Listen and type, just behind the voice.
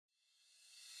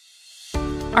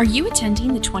Are you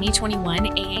attending the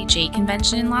 2021 AAJ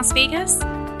convention in Las Vegas?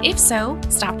 If so,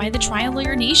 stop by the Trial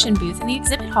Lawyer Nation booth in the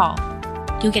exhibit hall.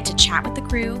 You'll get to chat with the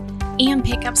crew and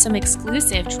pick up some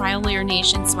exclusive Trial Lawyer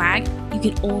Nation swag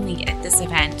you can only get at this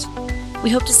event. We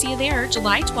hope to see you there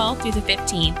July 12th through the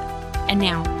 15th. And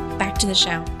now, back to the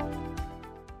show.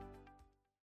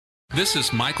 This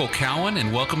is Michael Cowan,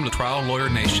 and welcome to Trial Lawyer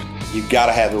Nation. You've got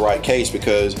to have the right case,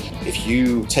 because if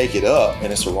you take it up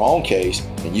and it's the wrong case,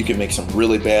 then you can make some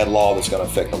really bad law that's going to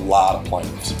affect a lot of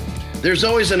plaintiffs. There's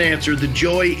always an answer. The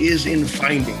joy is in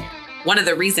finding. One of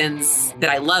the reasons that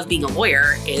I love being a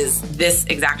lawyer is this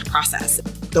exact process.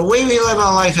 The way we live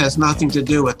our life has nothing to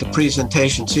do with the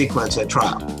presentation sequence at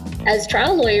trial. As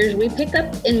trial lawyers, we pick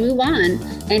up and move on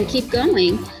and keep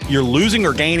going. You're losing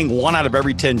or gaining 1 out of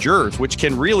every 10 jurors, which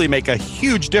can really make a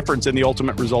huge difference in the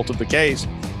ultimate result of the case.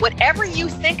 Whatever you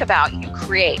think about, you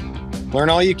create. Learn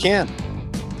all you can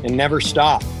and never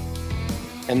stop.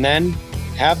 And then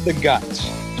have the guts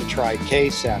to try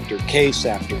case after case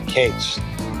after case.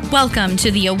 Welcome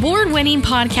to the award-winning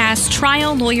podcast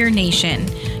Trial Lawyer Nation,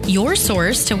 your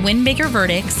source to win bigger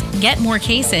verdicts, get more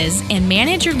cases, and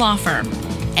manage your law firm.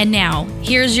 And now,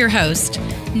 here's your host,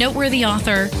 noteworthy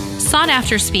author,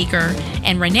 sought-after speaker,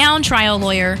 and renowned trial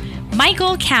lawyer,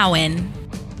 Michael Cowan.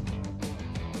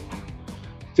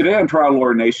 Today on Trial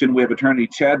Lawyer Nation, we have attorney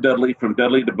Chad Dudley from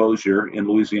Dudley DeBosier in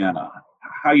Louisiana.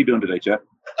 How are you doing today, Chad?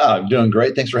 I'm doing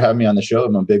great. Thanks for having me on the show.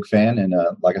 I'm a big fan. And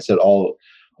like I said, all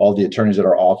the attorneys at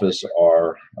our office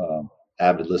are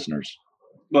avid listeners.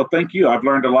 Well, thank you. I've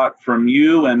learned a lot from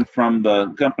you and from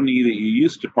the company that you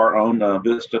used to part own,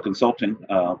 Vista Consulting,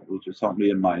 which has helped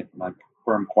me in my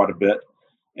firm quite a bit.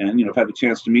 And, I've had the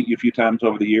chance to meet you a few times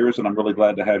over the years, and I'm really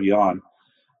glad to have you on.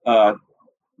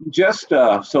 Just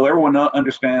so everyone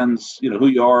understands, who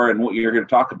you are and what you're going to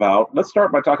talk about, let's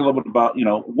start by talking a little bit about,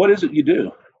 what is it you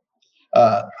do?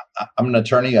 I'm an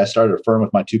attorney. I started a firm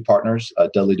with my 2 partners,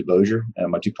 Dudley DeBosier, and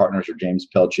my 2 partners are James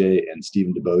Pelche and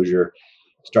Stephen DeBosier.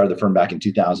 Started the firm back in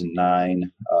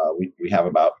 2009. We have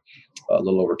about a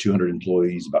little over 200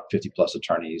 employees, about 50 plus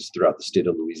attorneys throughout the state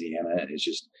of Louisiana, and it's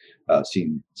just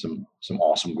seen some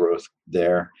awesome growth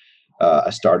there.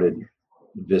 I started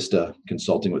Vista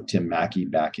Consulting with Tim Mackey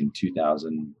back in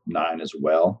 2009 as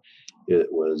well. It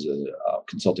was a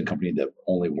consulting company that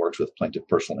only works with plaintiff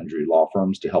personal injury law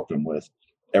firms to help them with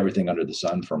everything under the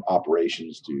sun, from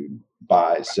operations to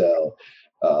buy, sell,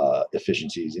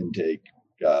 efficiencies, intake,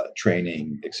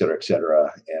 training, et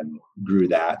cetera, and grew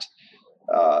that.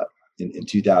 In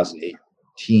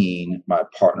 2018, my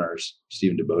partners,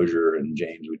 Stephen DeBosier and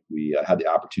James, we had the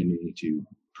opportunity to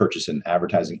purchase an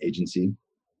advertising agency.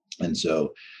 And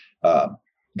so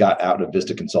got out of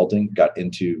Vista Consulting, got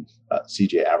into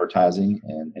CJ Advertising,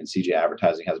 and CJ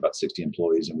Advertising has about 60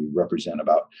 employees, and we represent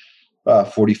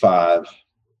about 45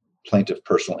 plaintiff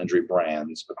personal injury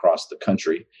brands across the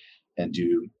country and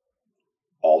do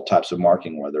all types of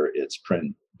marketing, whether it's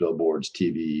print, billboards,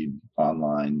 TV,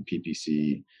 online,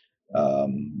 PPC,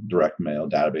 direct mail,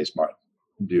 database marketing,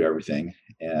 do everything,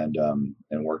 and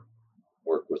work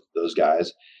with those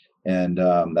guys. And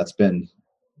that's been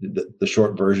the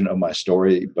short version of my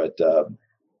story. But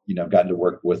I've gotten to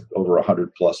work with over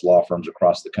 100 plus law firms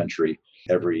across the country,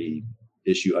 every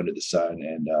issue under the sun,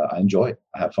 and I enjoy it.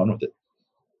 I have fun with it.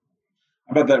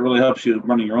 I bet that really helps you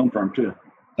running your own firm too.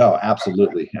 Oh,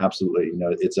 absolutely. Absolutely.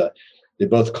 They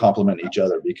both complement each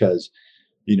other, because,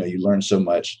 you learn so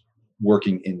much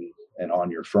working in and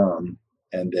on your firm,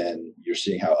 and then you're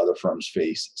seeing how other firms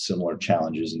face similar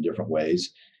challenges in different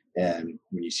ways. And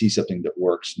when you see something that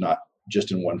works, not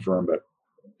just in one firm, but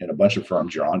in a bunch of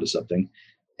firms, you're onto something.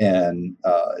 And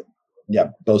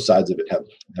both sides of it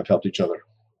have helped each other.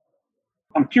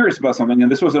 I'm curious about something,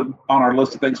 and this wasn't on our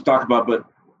list of things to talk about, but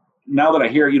now that I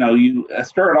hear, you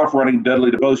started off running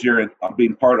Dudley DeBosier and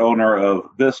being part owner of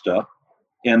Vista.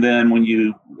 And then when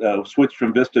you switched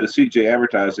from Vista to CJ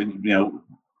Advertising,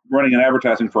 running an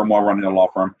advertising firm while running a law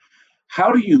firm,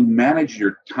 how do you manage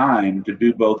your time to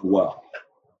do both well?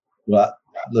 Well,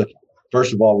 look,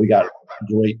 first of all, we got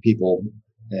great people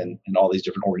in all these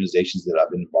different organizations that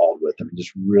I've been involved with. I mean,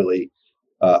 just really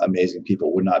amazing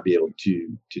people. Would not be able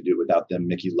to do it without them.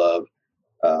 Mickey Love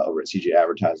over at CJ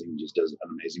Advertising just does an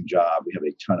amazing job. We have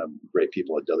a ton of great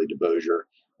people at Dudley DeBosier.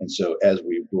 And so as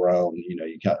we've grown,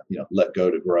 you kind of, let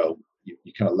go to grow. You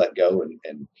kind of let go.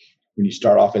 And when you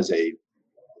start off as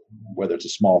whether it's a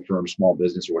small firm, small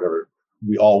business or whatever,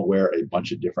 we all wear a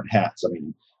bunch of different hats. I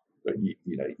mean,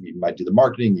 you might do the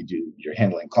marketing, you're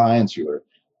handling clients, you're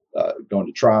going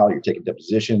to trial, you're taking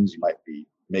depositions, you might be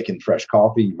making fresh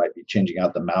coffee, you might be changing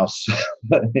out the mouse,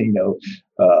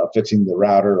 fixing the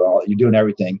router, you're doing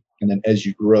everything. And then as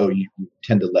you grow, you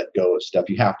tend to let go of stuff.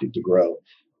 You have to grow.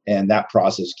 And that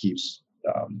process keeps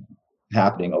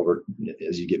happening over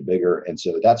as you get bigger. And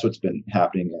so that's what's been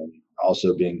happening. And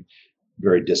also being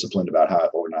very disciplined about how I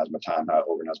organize my time, how I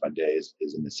organize my days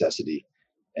is a necessity.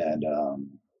 And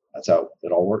that's how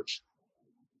it all works.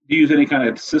 Do you use any kind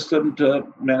of system to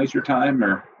manage your time,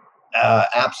 or?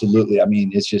 Absolutely. I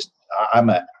mean, it's just,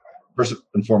 first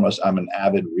and foremost, I'm an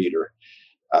avid reader.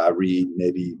 I read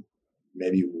maybe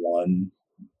one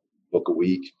book a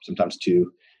week, sometimes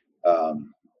two.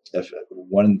 If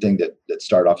one thing that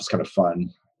started off as kind of fun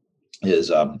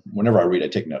is whenever I read, I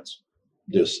take notes,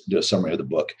 do a summary of the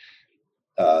book.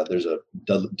 There's a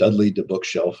Dudley the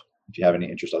bookshelf. If you have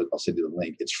any interest, I'll send you the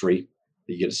link. It's free.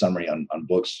 You get a summary on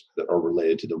books that are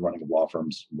related to the running of law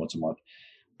firms once a month.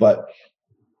 But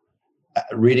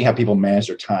reading how people manage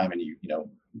their time, and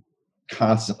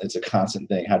constantly, it's a constant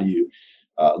thing. How do you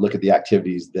look at the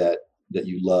activities that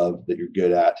you love, that you're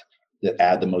good at, that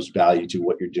add the most value to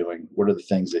what you're doing? What are the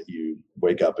things that you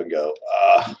wake up and go,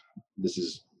 this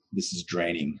is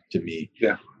draining to me?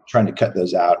 Yeah. Trying to cut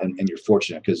those out. And you're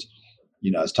fortunate because,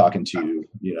 I was talking to,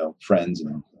 friends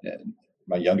and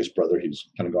my youngest brother, he was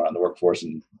kind of going out in the workforce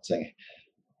and saying,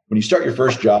 when you start your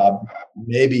first job,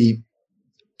 maybe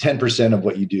 10% of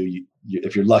what you do,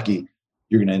 if you're lucky,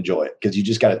 you're going to enjoy it because you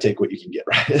just got to take what you can get,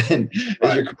 right? And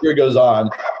as your career goes on,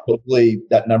 hopefully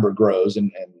that number grows.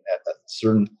 And at a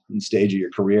certain stage of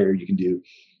your career, you can do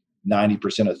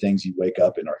 90% of things you wake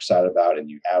up and are excited about, and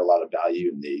you add a lot of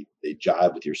value, and they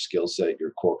jive with your skill set,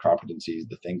 your core competencies,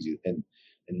 the things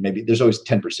and maybe there's always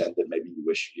 10% that maybe you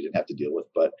wish you didn't have to deal with.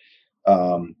 But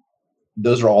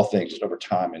those are all things just over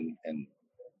time and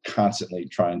constantly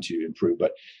trying to improve.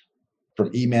 But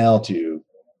from email to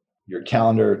your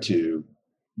calendar to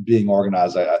being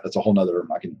organized, that's a whole nother,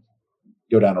 I can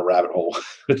go down a rabbit hole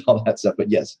with all that stuff. But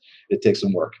yes, it takes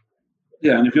some work.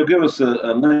 Yeah, and if you'll give us a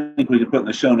link we can put in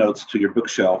the show notes to your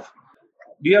bookshelf.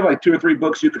 Do you have like 2 or 3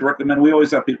 books you could recommend? We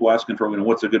always have people asking for,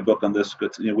 what's a good book on this?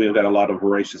 We've got a lot of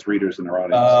voracious readers in our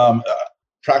audience.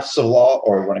 Practice of law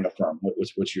or running a firm?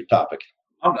 What's your topic?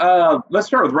 Let's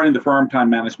start with running the firm,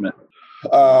 time management.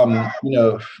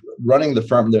 Running the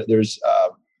firm,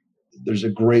 there's a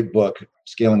great book,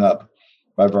 Scaling Up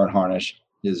by Vern Harnish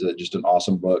is just an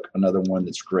awesome book. Another one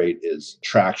that's great is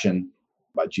Traction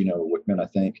by Gino Wickman, I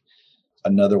think.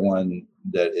 Another one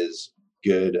that is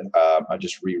good, I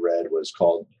just reread, was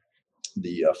called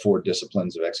The 4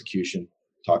 Disciplines of Execution,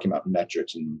 talking about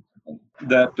metrics and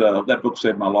that book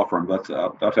saved my law firm. I'll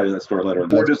tell you that story later.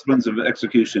 4 Disciplines of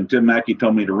Execution. Tim Mackey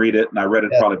told me to read it, and I read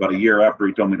it probably about a year after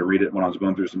he told me to read it when I was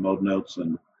going through some old notes.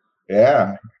 And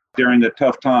yeah, during the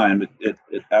tough time, it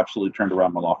absolutely turned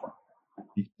around my law firm.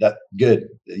 That good.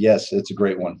 Yes, it's a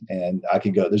great one, and I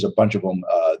could go. There's a bunch of them.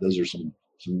 Those are some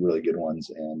really good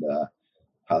ones, and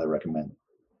highly recommend.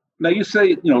 Now you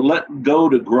say, let go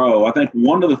to grow. I think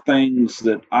one of the things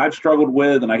that I've struggled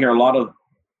with, and I hear a lot of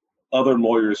other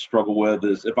lawyers struggle with,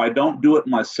 is if I don't do it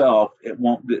myself, it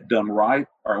won't get done right,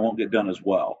 or it won't get done as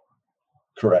well.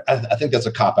 Correct. I think that's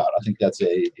a cop-out. I think that's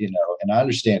and I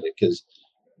understand it because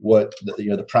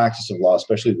the practice of law,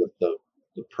 especially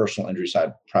the personal injury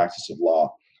side practice of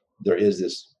law, there is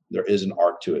an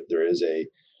art to it. There is a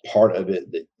part of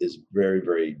it that is very,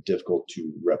 very difficult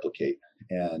to replicate,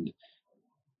 and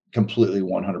completely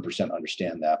 100%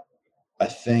 understand that. I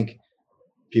think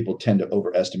people tend to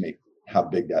overestimate how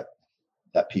big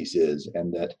that piece is,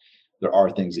 and that there are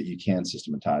things that you can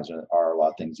systematize, and there are a lot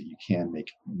of things that you can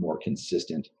make more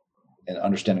consistent, and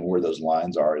understanding where those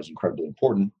lines are is incredibly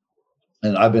important.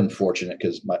 And I've been fortunate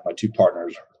because my 2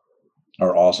 partners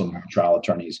are awesome trial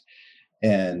attorneys,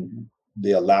 and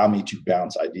they allow me to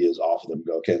bounce ideas off of them,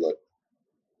 go, okay, look,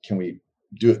 can we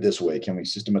do it this way? Can we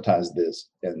systematize this?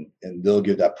 And they'll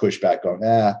give that pushback going,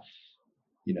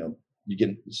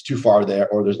 it's too far there,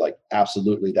 or there's like,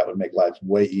 absolutely, that would make life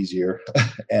way easier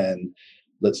and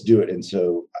let's do it. And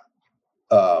so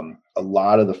a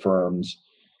lot of the firms,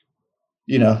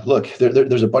 look,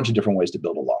 there's a bunch of different ways to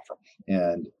build a law firm,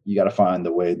 and you got to find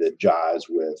the way that jives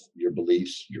with your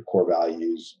beliefs, your core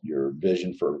values, your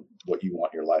vision for what you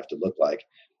want your life to look like.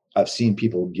 I've seen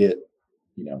people get,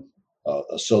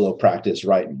 a solo practice,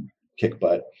 right, and kick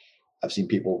butt. I've seen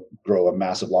people grow a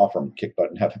massive law firm, kick butt,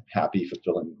 and have happy,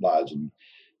 fulfilling lives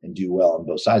and do well on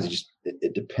both sides.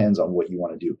 It depends on what you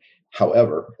want to do.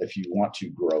 However, if you want to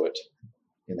grow it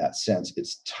in that sense,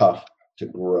 it's tough to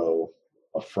grow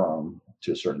a firm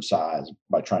to a certain size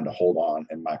by trying to hold on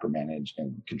and micromanage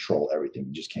and control everything.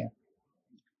 You just can't.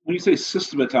 When you say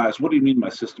systematize, what do you mean by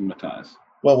systematize?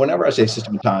 Well, whenever I say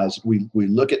systematize, we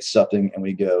look at something and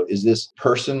we go, is this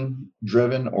person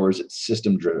driven or is it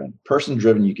system driven? Person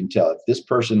driven, you can tell if this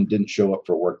person didn't show up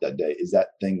for work that day, is that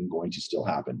thing going to still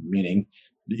happen? Meaning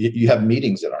you have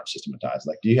meetings that aren't systematized.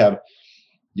 Like, do you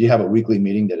have a weekly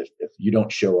meeting that if you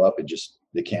don't show up,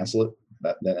 they cancel it?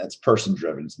 Then it's person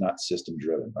driven. It's not system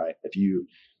driven, right? If you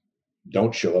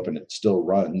don't show up and it still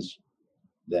runs,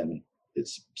 then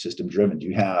it's system driven. Do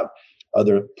you have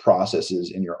other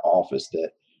processes in your office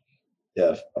that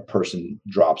if a person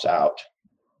drops out,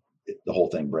 the whole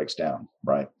thing breaks down,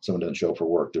 right? Someone doesn't show up for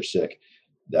work, they're sick,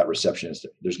 that receptionist,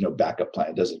 there's no backup plan,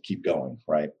 it doesn't keep going,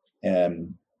 right?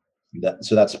 And that's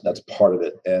part of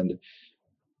it. And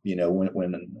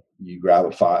when you grab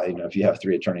a file, if you have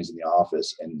 3 attorneys in the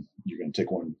office and you're going to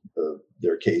take one of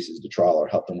their cases to trial or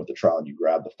help them with the trial, and you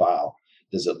grab the file,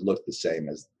 does it look the same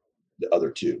as the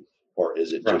other 2, or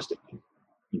is it just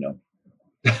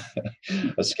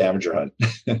a scavenger hunt?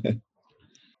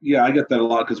 Yeah, I get that a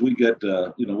lot because we get,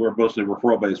 we're mostly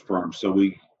referral-based firms, so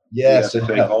we have to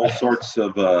take all sorts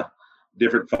of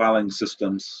different filing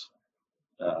systems,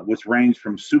 which range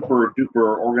from super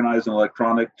duper organized and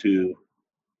electronic to,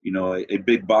 a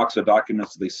big box of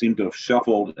documents that they seem to have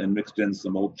shuffled and mixed in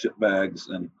some old chip bags.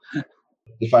 And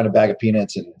you find a bag of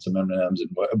peanuts and some M&Ms,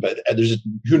 but there's just,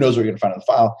 who knows what you're going to find in the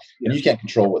file. And you can't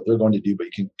control what they're going to do, but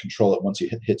you can control it once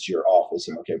it hits your office.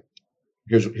 And okay,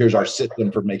 here's our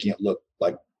system for making it look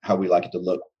like how we like it to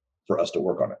look for us to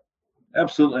work on it.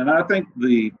 Absolutely. And I think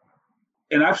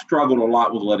and I've struggled a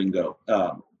lot with letting go,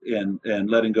 and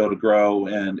letting go to grow,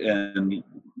 and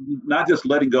not just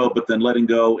letting go, but then letting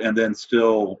go and then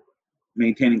still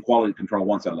maintaining quality control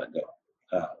once I let go,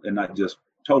 and not just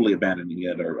totally abandoning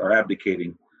it or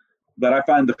abdicating. But I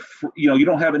find you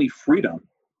don't have any freedom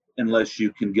unless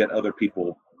you can get other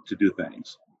people to do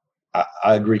things.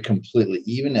 I agree completely.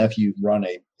 Even if you run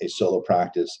a solo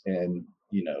practice and,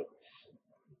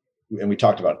 and we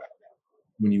talked about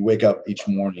when you wake up each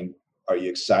morning, are you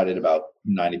excited about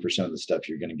 90% of the stuff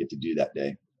you're going to get to do that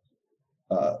day?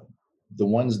 The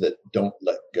ones that don't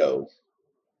let go,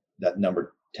 that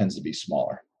number tends to be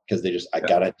smaller because I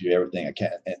got to do everything I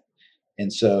can.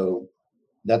 And so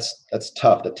that's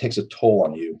tough. That takes a toll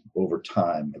on you over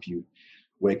time. If you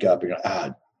wake up, you're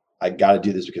going, I got to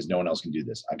do this because no one else can do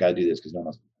this. I got to do this because no one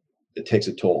else. It takes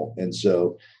a toll. And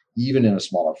so even in a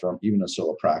smaller firm, even a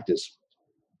solo practice,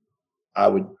 I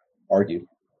would argue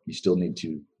you still need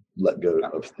to let go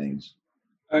of things.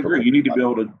 I agree. You need to be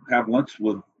able to have lunch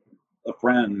with a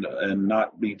friend and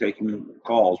not be taking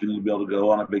calls. You need to be able to go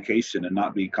on a vacation and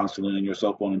not be constantly on your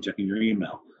cell phone and checking your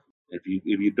email. If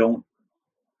you don't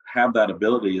have that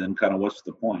ability, then kind of what's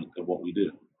the point of what we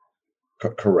do?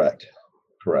 Correct.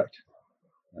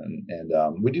 And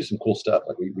we do some cool stuff.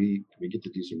 Like we get to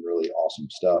do some really awesome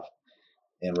stuff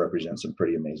and represent some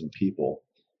pretty amazing people.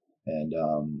 And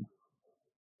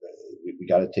we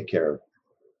got to take care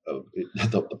of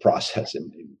the process.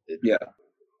 Yeah.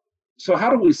 So how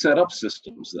do we set up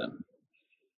systems then?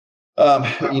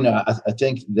 I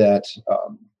think that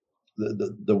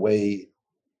the way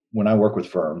when I work with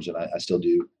firms, and I still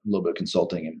do a little bit of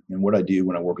consulting, and what I do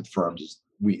when I work with firms is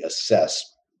we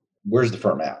assess where's the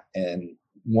firm at. And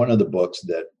one of the books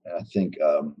that I think,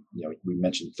 we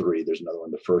mentioned 3, there's another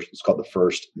one, it's called The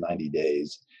First 90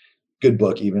 Days. Good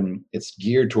book. Even it's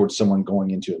geared towards someone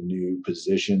going into a new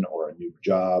position or a new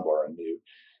job or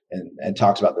and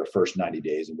talks about their first 90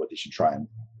 days and what they should try and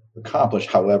accomplish.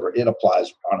 However, it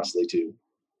applies honestly to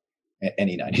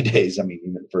any 90 days. I mean,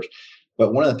 even the first,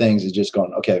 but one of the things is just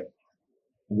going, okay,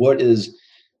 what is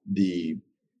the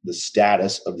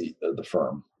status of the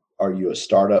firm? Are you a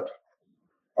startup?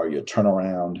 Are you a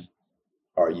turnaround?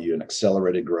 Are you an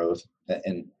accelerated growth?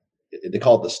 And they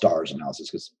call it the STARS analysis,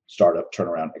 because startup,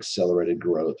 turnaround, accelerated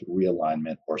growth,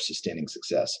 realignment, or sustaining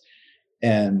success.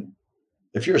 And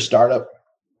if you're a startup,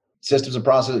 systems and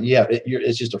process,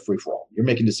 it's just a free for all. You're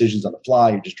making decisions on the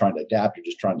fly. You're just trying to adapt. You're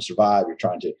just trying to survive.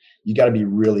 You got to be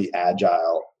really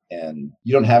agile, and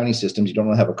you don't have any systems. You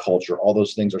don't have a culture. All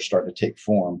those things are starting to take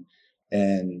form,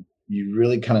 and you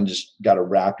really kind of just got to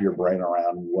wrap your brain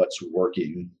around what's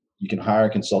working. You can hire a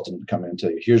consultant to come in and tell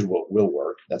you, here's what will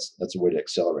work. That's a way to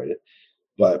accelerate it.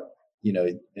 But,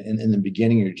 in the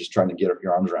beginning, you're just trying to get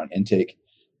your arms around intake.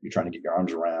 You're trying to get your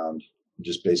arms around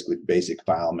just basically basic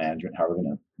file management. How are we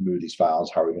going to move these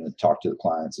files? How are we going to talk to the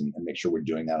clients and make sure we're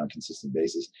doing that on a consistent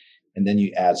basis? And then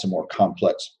you add some more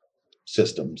complex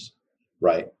systems,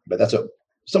 right? But that's a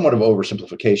somewhat of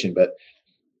oversimplification, but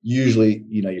usually,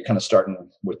 you're kind of starting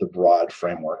with the broad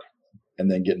framework and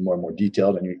then getting more and more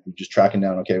detailed, and you're just tracking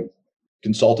down, okay,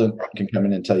 consultant can come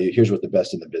in and tell you, here's what the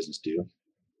best in the business do.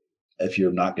 If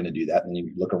you're not going to do that, then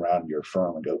you look around your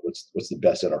firm and go, what's the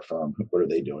best at our firm? What are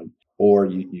they doing? Or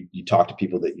you talk to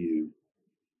people that you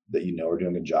know are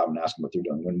doing a good job and ask them what they're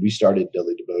doing. When we started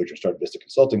Dudley DeBoger, started Vista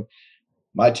Consulting,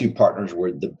 my two partners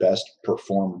were the best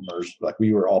performers. Like,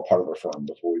 we were all part of our firm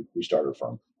before we started our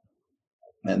firm,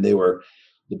 and they were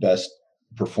the best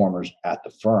performers at the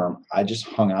firm. I just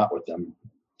hung out with them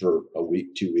for a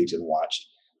week, 2 weeks, and watched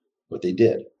what they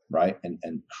did, right? And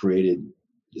created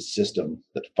the system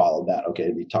that followed that.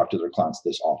 Okay, they talk to their clients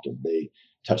this often. They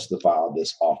touch the file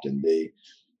this often. They,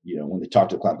 when they talk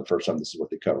to the client the first time, this is what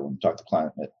they cover. When they talk to the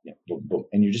client, boom, boom.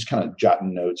 And you're just kind of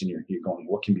jotting notes, and you're going,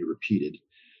 what can be repeated?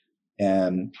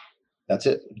 And that's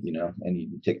it, and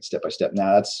you take it step by step.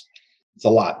 Now it's a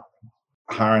lot.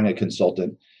 Hiring a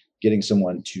consultant, getting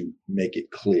someone to make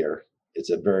it clear. It's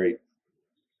a very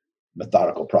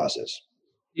methodical process.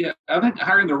 Yeah, I think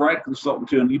hiring the right consultant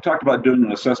too, and you talked about doing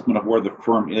an assessment of where the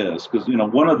firm is, because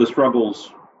one of the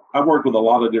struggles, I've worked with a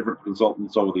lot of different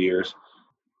consultants over the years.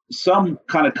 Some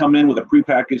kind of come in with a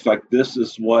prepackaged, like, this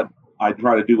is what I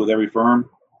try to do with every firm.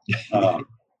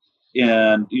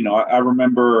 And I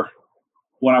remember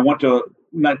when I went to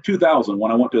 2000,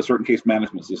 when I went to a certain case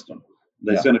management system,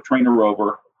 they sent a trainer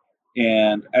over,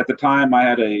 and at the time I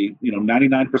had a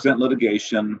 99%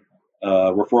 litigation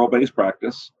referral-based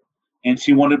practice. And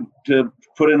she wanted to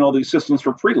put in all these systems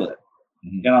for pre-lit.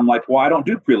 Mm-hmm. And I'm like, well, I don't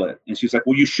do pre-lit. And she's like,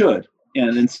 well, you should.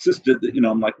 And insisted that,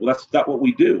 I'm like, well, that's not what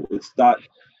we do. It's not.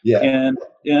 Yeah.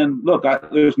 And look,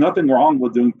 there's nothing wrong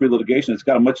with doing pre-litigation. It's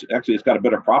got a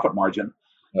better profit margin,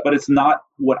 but it's not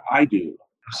what I do.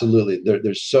 Absolutely.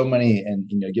 There's so many,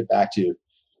 and, get back to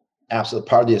absolute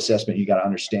part of the assessment. You got to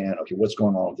understand, okay, what's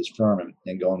going on with this firm,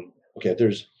 and going, okay, if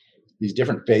there's these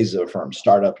different phases of a firm.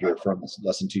 Startup, you're a firm that's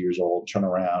less than 2 years old.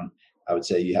 Turnaround, I would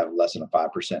say you have less than a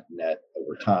 5% net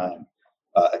over time.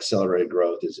 Accelerated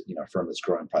growth is a firm that's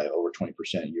growing probably over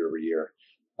 20% year over year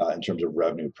in terms of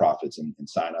revenue, profits, and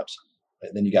signups.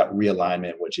 And then you got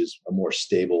realignment, which is a more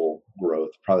stable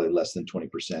growth, probably less than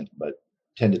 20%, but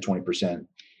 10 to 20%.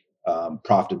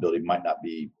 Profitability might not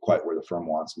be quite where the firm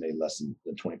wants, maybe less than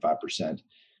 25%.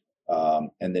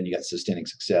 And then you got sustaining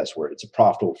success, where it's a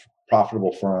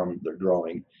profitable firm. They're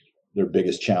growing. Their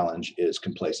biggest challenge is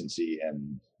complacency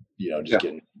and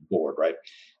getting bored, right?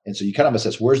 And so you kind of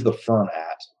assess, where's the firm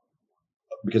at,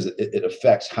 because it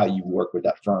affects how you work with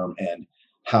that firm and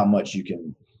how much you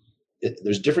can.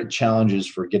 There's different challenges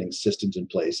for getting systems in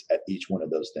place at each one of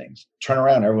those things.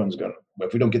 Turnaround, everyone's going,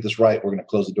 if we don't get this right, we're going to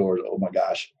close the doors. Oh my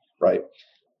gosh, right?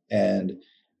 And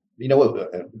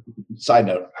side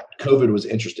note, COVID was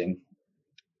interesting.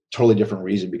 Totally different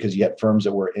reason, because you had firms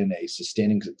that were in a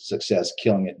sustaining success,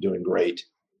 killing it, doing great,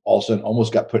 also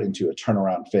almost got put into a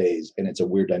turnaround phase. And it's a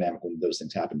weird dynamic when those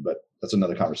things happen, but that's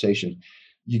another conversation.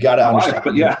 You got to understand.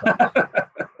 But yeah.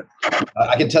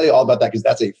 I can tell you all about that, because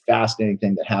that's a fascinating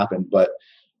thing that happened. But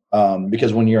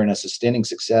because when you're in a sustaining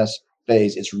success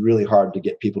phase, it's really hard to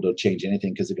get people to change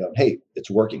anything, because they go, hey, it's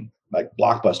working. Like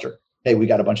Blockbuster. Hey, we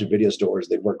got a bunch of video stores.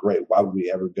 They work great. Why would we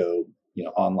ever go,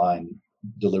 online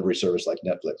delivery service like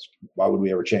Netflix? Why would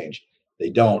we ever change?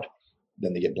 They don't.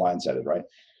 Then they get blindsided, right?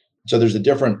 So there's a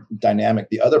different dynamic.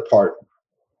 The other part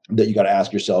that you got to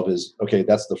ask yourself is, okay,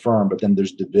 that's the firm, but then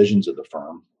there's divisions of the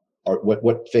firm. Or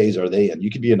what phase are they in? You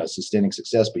could be in a sustaining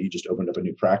success, but you just opened up a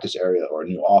new practice area or a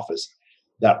new office.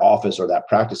 That office or that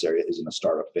practice area is in a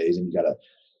startup phase, and you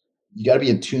got to be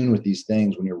in tune with these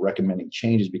things when you're recommending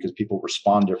changes, because people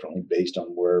respond differently based on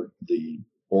where the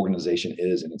organization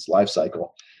is in its life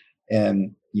cycle.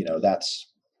 And that's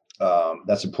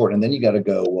important. And then you got to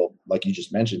go, well, like you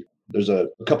just mentioned, there's a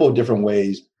couple of different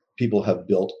ways people have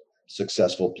built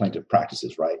successful plaintiff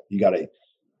practices, right? You got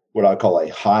what I call a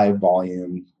high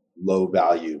volume, low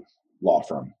value law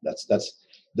firm.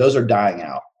 Those are dying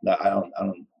out.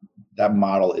 That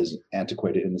model is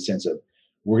antiquated in the sense of,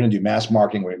 we're going to do mass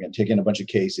marketing. We're going to take in a bunch of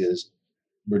cases.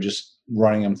 We're just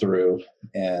running them through,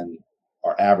 and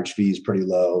our average fee is pretty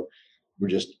low. We're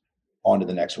just on to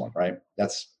the next one, right?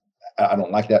 I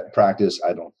don't like that practice.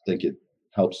 I don't think it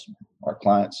helps our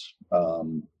clients,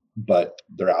 but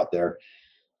they're out there.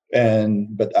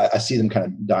 But I see them kind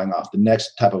of dying off. The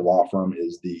next type of law firm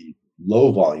is the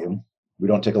low volume. We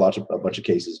don't take a bunch of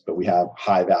cases, but we have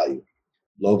high value,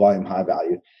 low volume, high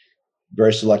value,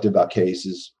 very selective about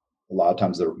cases. A lot of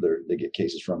times they get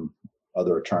cases from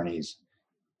other attorneys,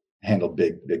 handle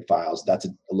big files. That's a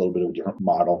little bit of a different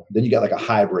model. Then you got like a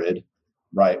hybrid,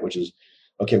 right? Which is,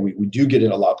 okay, we do get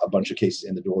in a bunch of cases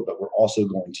in the door, but we're also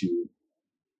going to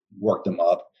work them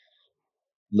up,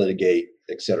 litigate,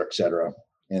 et cetera, et cetera.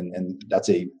 And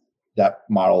that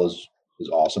model is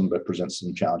awesome, but presents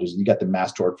some challenges. And you got the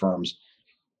mass tort firms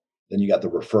Then you got the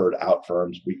referred out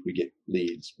firms. We get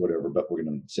leads, whatever, but we're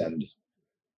going to send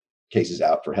cases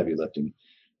out for heavy lifting.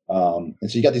 And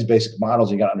so you got these basic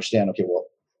models. You got to understand, okay, well,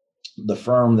 the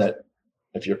firm that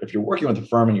if you're working with a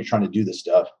firm and you're trying to do this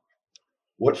stuff,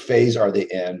 what phase are they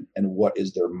in and what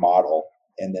is their model?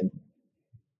 And then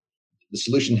the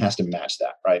solution has to match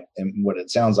that, right? And what it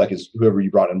sounds like is whoever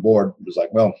you brought on board was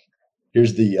like, well,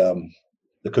 here's the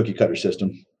cookie cutter system.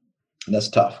 And that's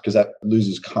tough because that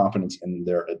loses confidence in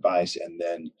their advice. And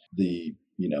then the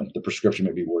prescription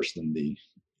may be worse than the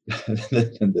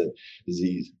than the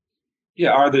disease.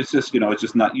 Yeah, or there's just, it's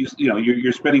just not used,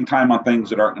 you're spending time on things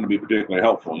that aren't going to be particularly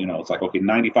helpful. It's like, okay,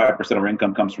 95% of our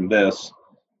income comes from this.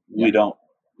 Yeah. We don't,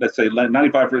 let's say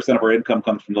 95% of our income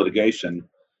comes from litigation.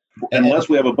 Unless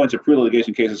we have a bunch of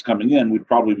pre-litigation cases coming in, we'd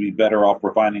probably be better off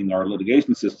refining our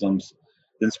litigation systems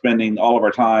than spending all of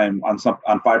our time on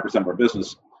 5% of our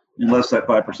business, unless that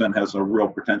 5% has a real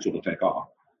potential to take off.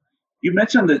 You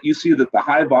mentioned that you see that the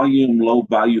high volume, low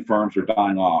value firms are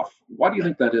dying off. Why do you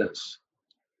think that is?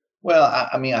 Well,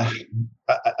 I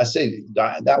say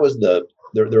that was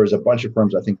there was a bunch of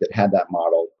firms I think that had that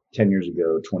model 10 years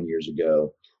ago, 20 years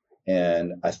ago.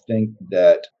 And I think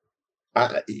that,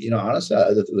 honestly,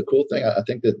 the cool thing, I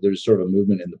think that there's sort of a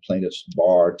movement in the plaintiff's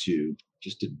bar to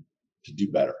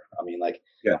do better.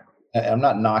 Yeah, I'm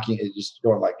not knocking it, just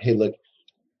going like, hey, look,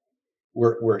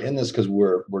 we're in this because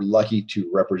we're lucky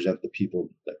to represent the people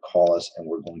that call us, and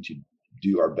we're going to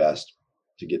do our best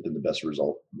to get them the best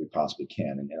result we possibly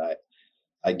can. And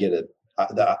I get it.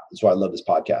 That's why I love this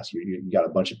podcast. You got a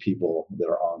bunch of people that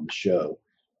are on the show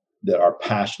that are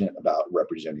passionate about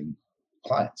representing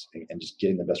clients and just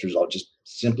getting the best result, just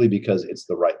simply because it's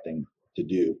the right thing to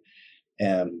do.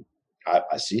 And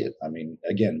I see it.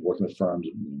 Again, working with firms,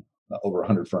 over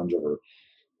 100 firms over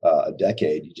a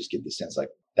decade, you just get the sense like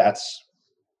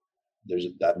there's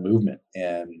that movement.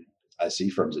 And I see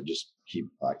firms that just keep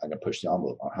like, I'm gonna push the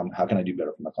envelope. How can I do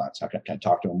better for my clients? How can I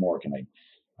talk to them more?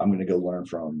 I'm going to go learn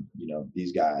from,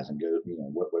 these guys and go,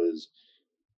 what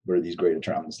are these great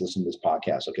attorneys? Listen to this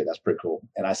podcast. Okay, that's pretty cool.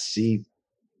 And I see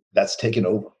that's taken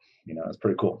over. It's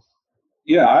pretty cool.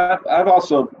 Yeah, I've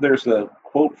also, there's a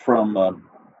quote from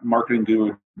marketing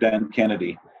guru Dan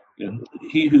Kennedy.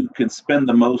 He who can spend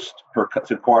the most to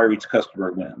acquire each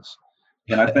customer wins.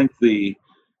 And I think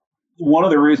one of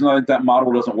the reasons I think that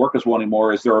model doesn't work as well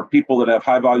anymore is there are people that have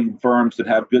high volume firms that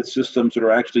have good systems that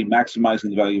are actually maximizing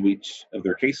the value of each of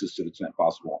their cases to the extent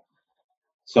possible.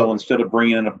 So instead of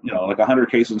bringing in, like 100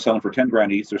 cases and selling for 10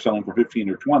 grand each, they're selling for 15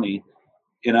 or 20.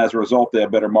 And as a result, they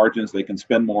have better margins. They can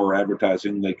spend more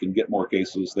advertising. They can get more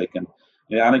cases. I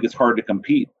think it's hard to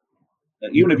compete,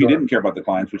 even if you didn't care about the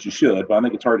clients, which you should. But I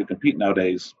think it's hard to compete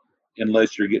nowadays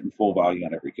unless you're getting full value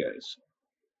on every case.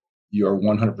 You're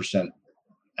 100%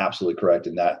 absolutely correct.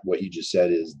 And that what you just said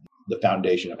is the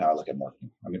foundation of how I look at marketing.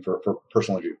 For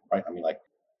personal injury, right?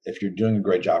 If you're doing a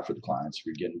great job for the clients, if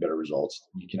you're getting better results,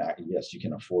 you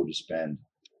can afford to spend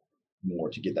more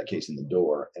to get that case in the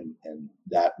door. And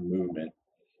that movement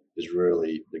is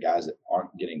really the guys that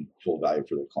aren't getting full value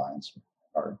for their clients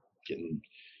are getting,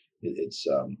 it's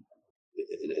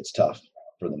tough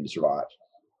for them to survive.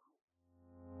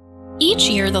 Each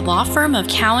year, the law firm of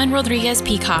Cowan Rodriguez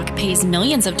Peacock pays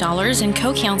millions of dollars in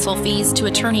co-counsel fees to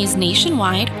attorneys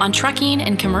nationwide on trucking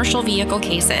and commercial vehicle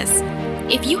cases.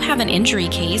 If you have an injury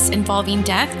case involving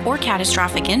death or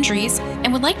catastrophic injuries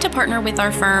and would like to partner with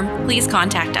our firm, please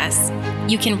contact us.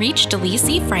 You can reach Dudley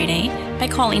Friday by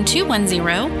calling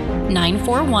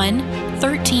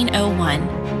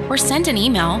 210-941-1301 or send an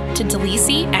email to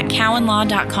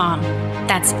delisi@cowanlaw.com.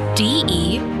 That's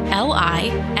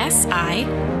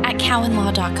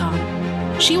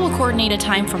DELISI@cowanlaw.com. She will coordinate a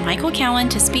time for Michael Cowan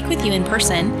to speak with you in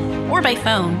person or by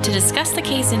phone to discuss the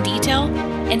case in detail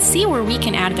and see where we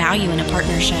can add value in a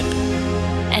partnership.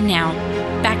 And now,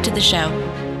 back to the show.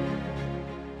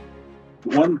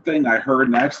 One thing I heard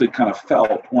and I actually kind of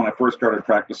felt when I first started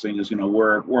practicing is,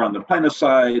 we're on the plaintiff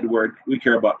side where we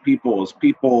care about people as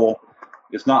people.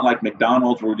 It's not like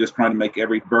McDonald's where we're just trying to make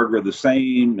every burger the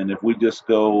same. And if we just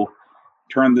go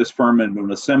turn this firm into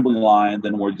an assembly line,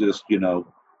 then we're just,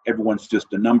 everyone's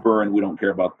just a number and we don't care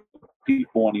about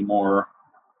people anymore.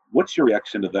 What's your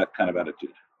reaction to that kind of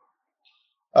attitude?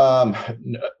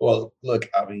 Well, look,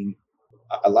 I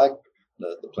like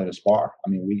the plaintiff's bar.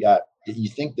 You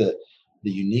think that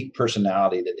the unique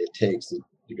personality that it takes to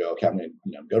go, okay, I'm going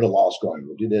to go to law school and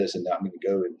we'll do this, and now I'm going to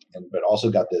go but also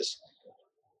got this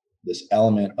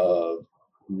element of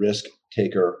risk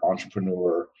taker,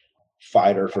 entrepreneur,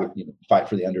 fighter for fight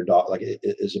for the underdog. Like it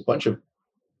is a bunch of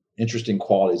interesting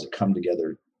qualities that come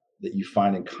together that you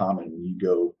find in common when you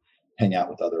go hang out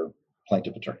with other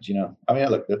plaintiff attorneys. I mean,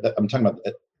 look, I'm talking about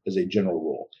it as a general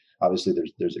rule. Obviously,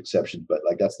 there's exceptions, but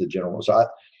like that's the general rule. So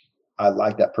I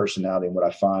like that personality, and what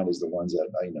I find is the ones that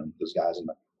those guys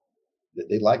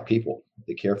they like people,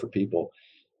 they care for people,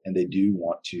 and they do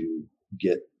want to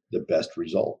get the best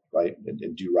result, right,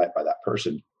 and do right by that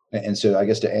person. And so, I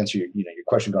guess to answer your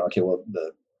question, going, okay, well,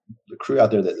 the crew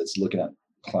out there that's looking at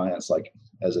clients like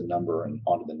as a number and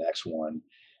on to the next one.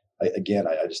 I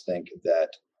just think that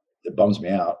it bums me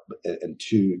out. And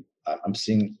two, I'm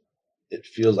seeing it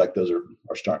feels like those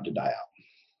are starting to die out.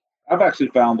 I've actually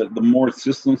found that the more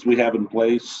systems we have in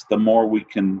place, the more we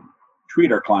can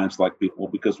treat our clients like people.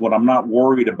 Because when I'm not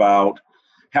worried about,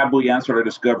 have we answered our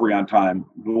discovery on time?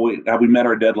 Have we met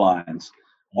our deadlines?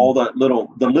 All the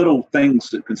little things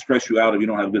that can stress you out if you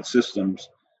don't have good systems,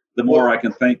 the more I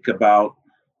can think about,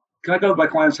 can I go to my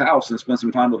client's house and spend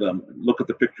some time with them? Look at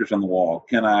the pictures on the wall.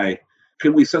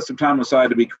 Can we set some time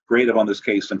aside to be creative on this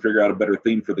case and figure out a better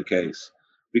theme for the case?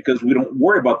 Because we don't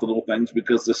worry about the little things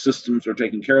because the systems are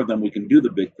taking care of them. We can do the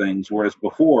big things. Whereas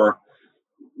before,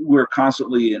 we're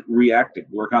constantly reacting.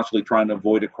 We're constantly trying to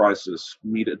avoid a crisis,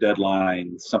 meet a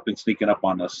deadline, something sneaking up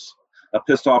on us, a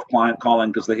pissed off client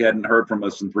calling because they hadn't heard from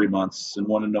us in 3 months and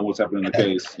want to know what's happening in the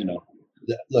case,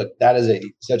 Look, that is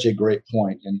such a great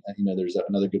point. And there's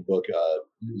another good book,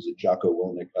 is it Jocko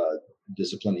Willink,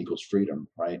 Discipline Equals Freedom,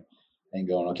 right? And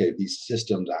going, okay, these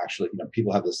systems actually,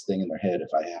 people have this thing in their head,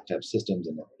 if I have to have systems,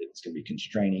 and it's going to be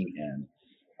constraining, and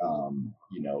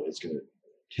it's going to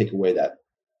take away that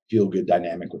feel good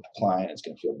dynamic with the client. It's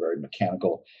going to feel very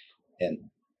mechanical. And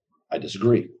I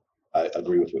disagree. I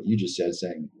agree with what you just said,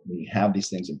 saying when you have these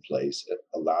things in place, it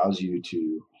allows you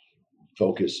to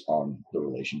focus on the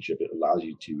relationship. It allows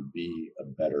you to be a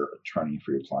better attorney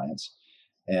for your clients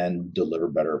and deliver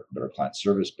better client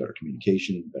service, better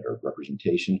communication, better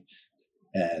representation.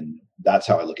 And that's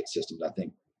how I look at systems. I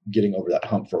think getting over that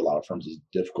hump for a lot of firms is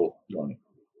difficult.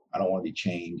 I don't want to be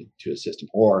chained to a system,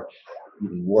 or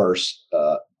even worse,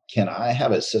 can I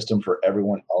have a system for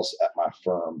everyone else at my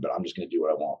firm, but I'm just going to do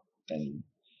what I want and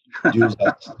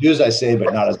do as I say,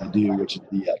 but not as I do, which is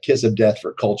the kiss of death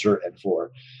for culture and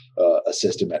for a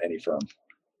system at any firm.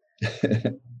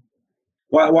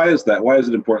 Why is that? Why is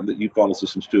it important that you follow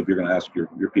systems too if you're going to ask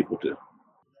your people to?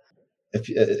 If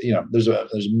there's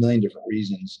a million different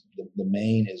reasons. The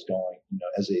main is going,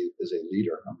 as a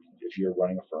leader. I mean, if you're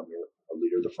running a firm, you're a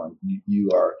leader of the firm. You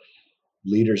are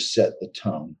leaders set the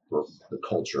tone for the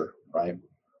culture, right?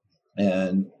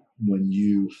 And when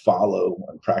you follow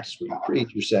and practice what you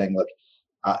preach, you're saying, look,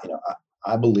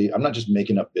 I believe I'm not just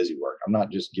making up busy work. I'm not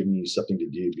just giving you something to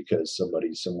do because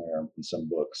somebody somewhere in some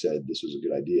book said this was a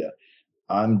good idea.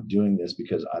 I'm doing this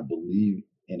because I believe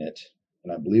in it.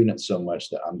 And I believe in it so much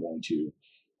that I'm going to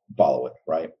follow it,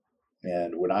 right?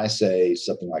 And when I say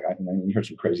something like, you heard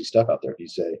some crazy stuff out there. If you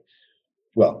say,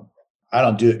 well, I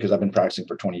don't do it because I've been practicing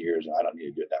for 20 years and I don't need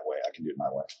to do it that way. I can do it my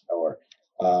way. Or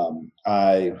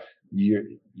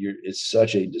it's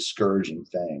such a discouraging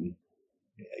thing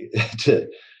to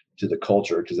the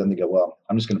culture, because then they go, well,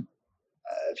 I'm just going to,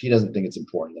 if he doesn't think it's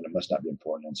important, then it must not be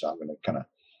important. And so I'm going to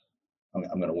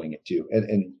I'm going to wing it too.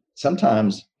 And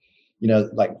sometimes,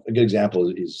 like a good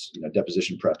example is,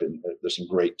 deposition prep, and there's some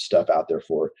great stuff out there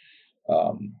for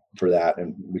that.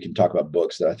 And we can talk about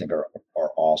books that I think are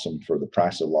awesome for the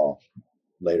practice of law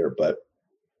later. But,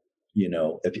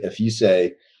 if you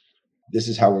say, this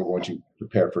is how we're going to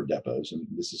prepare for depots, and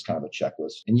this is kind of a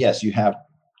checklist. And yes, you have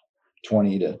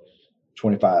 20 to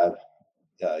 25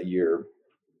 year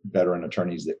veteran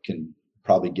attorneys that can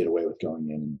probably get away with going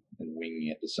in and winging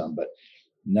it to some, but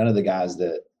none of the guys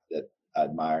that I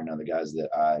admire, none of the guys that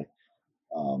I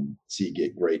see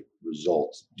get great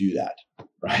results do that,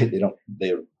 right?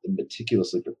 They're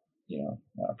meticulously,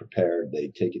 prepared. They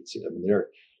take it.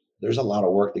 There's a lot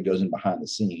of work that goes in behind the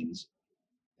scenes,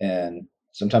 and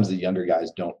sometimes the younger guys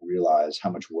don't realize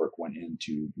how much work went in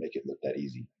to make it look that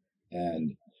easy.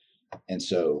 And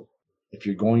so if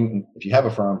you have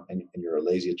a firm and you're a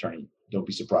lazy attorney, don't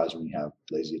be surprised when you have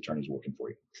lazy attorneys working for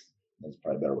you. That's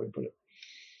probably a better way to put it.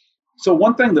 So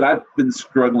one thing that I've been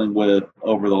struggling with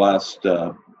over the last 10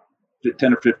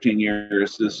 or 15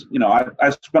 years is, I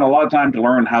spent a lot of time to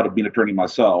learn how to be an attorney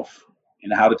myself,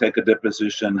 and how to take a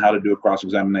deposition, how to do a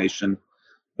cross-examination.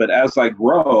 But as I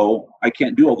grow, I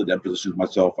can't do all the depositions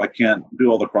myself. I can't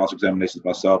do all the cross-examinations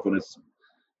myself. And it's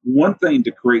one thing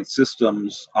to create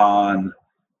systems on,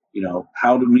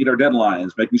 how to meet our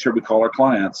deadlines, making sure we call our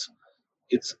clients.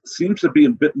 It seems to be a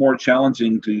bit more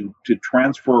challenging to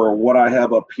transfer what I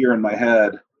have up here in my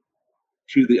head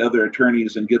to the other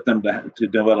attorneys and get them to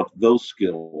develop those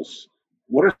skills.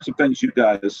 What are some things you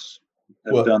guys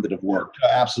have done that have worked.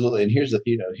 Absolutely. And here's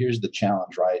the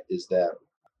challenge, right? Is that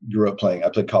I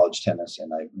played college tennis,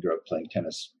 and I grew up playing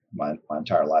tennis my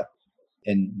entire life.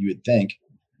 And you would think,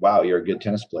 wow, you're a good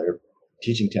tennis player.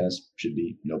 Teaching tennis should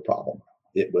be no problem.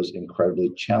 It was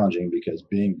incredibly challenging because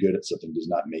being good at something does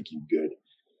not make you good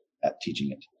at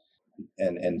teaching it.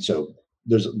 And so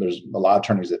there's a lot of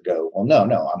attorneys that go, well,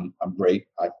 no, I'm great.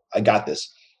 I got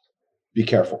this. Be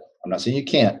careful. I'm not saying you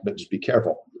can't, but just be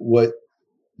careful.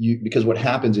 Because what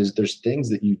happens is there's things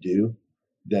that you do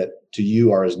that to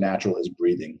you are as natural as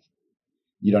breathing.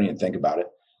 You don't even think about it.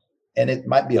 And it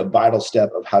might be a vital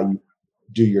step of how you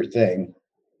do your thing,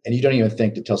 and you don't even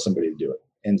think to tell somebody to do it.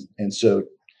 And so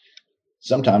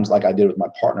sometimes, like I did with my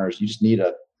partners, you just need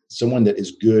someone that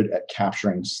is good at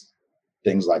capturing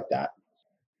things like that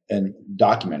and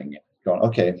documenting it. Going,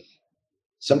 okay,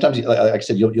 sometimes, like I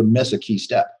said, you'll miss a key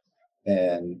step,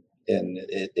 and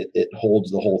it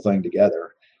holds the whole thing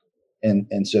together.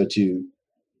 And so to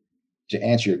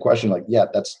answer your question, like, yeah,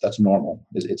 that's normal.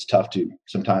 It's tough to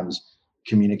sometimes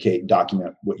communicate,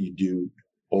 document what you do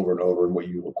over and over and what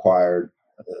you acquired,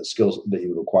 skills that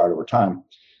you've acquired over time.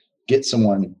 Get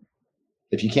someone,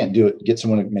 if you can't do it, get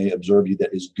someone that may observe you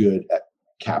that is good at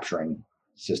capturing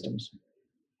systems.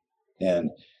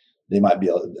 And they might be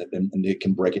able, and they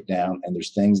can break it down. And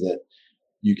there's things that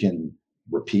you can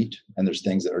repeat, and there's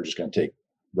things that are just going to take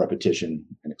repetition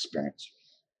and experience.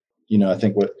 I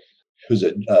think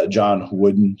John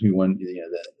Wooden, who won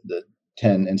the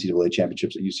 10 NCAA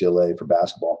championships at UCLA for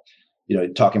basketball,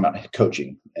 talking about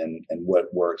coaching and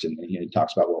what works. And he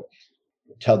talks about, well,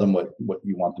 tell them what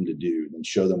you want them to do, and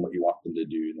show them what you want them to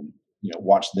do, and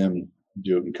watch them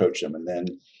do it and coach them, and then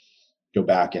go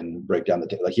back and break down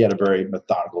like he had a very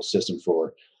methodical system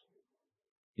for,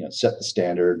 set the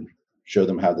standard, show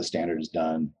them how the standard is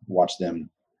done, watch them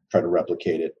try to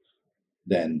replicate it,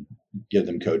 then give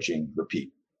them coaching,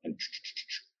 repeat,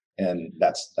 and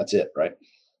that's it, right?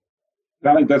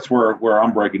 I think that's where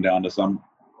I'm breaking down this. I'm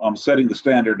setting the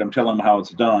standard. I'm telling them how it's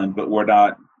done, but we're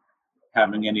not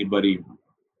having anybody.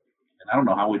 And I don't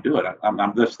know how we do it.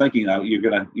 I'm just thinking now. You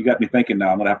got me thinking now.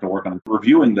 I'm gonna have to work on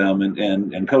reviewing them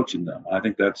and coaching them. I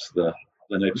think that's the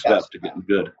next step to getting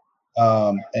good.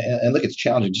 And look, it's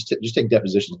challenging. Just take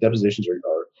depositions. Depositions are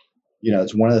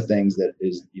it's one of the things that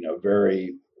is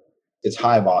it's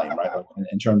high volume, right?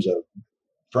 In terms of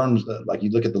firms, like you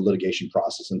look at the litigation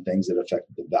process and things that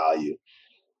affect the value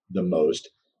the most,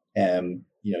 and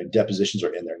depositions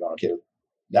are in there going, okay,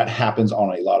 that happens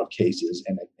on a lot of cases,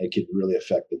 and it could really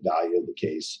affect the value of the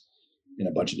case in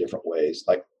a bunch of different ways.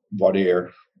 Like voir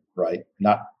dire, right?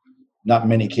 Not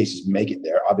many cases make it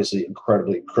there. Obviously,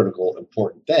 incredibly critical,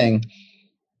 important thing.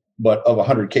 But of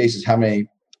 100 cases,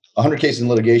 100 cases in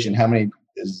litigation, how many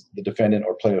is the defendant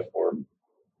or plaintiff or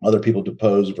other people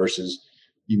deposed versus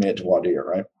you made it to voir dire,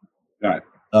 right? Right.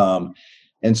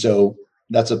 And so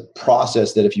that's a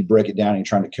process that if you break it down and you're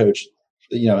trying to coach,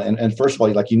 and first of all,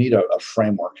 you need a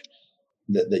framework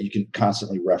that you can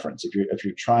constantly reference. If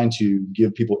you're trying to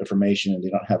give people information and they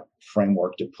don't have a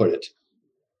framework to put it,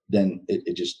 then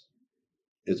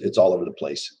it's all over the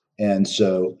place. And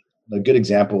so a good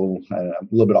example, a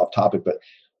little bit off topic, but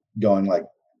going like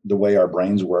the way our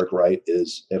brains work, right,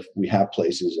 is if we have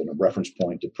places and a reference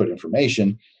point to put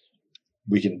information,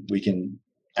 we can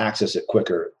access it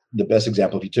quicker. The best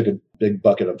example, if you took a big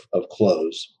bucket of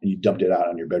clothes and you dumped it out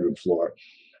on your bedroom floor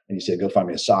and you said, go find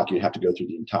me a sock, you'd have to go through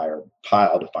the entire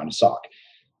pile to find a sock.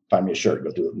 Find me a shirt,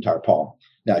 go through the entire pile.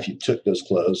 Now, if you took those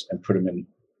clothes and put them in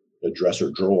a dresser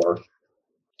drawer,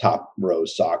 top row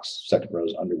socks, second row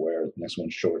is underwear, next one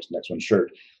shorts, next one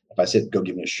shirt. If I said, go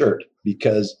give me a shirt,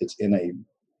 because it's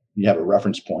you have a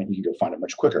reference point, you can go find it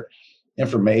much quicker.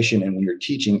 Information, and when you're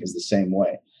teaching, is the same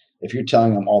way. If you're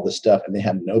telling them all this stuff and they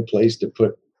have no place to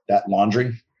put that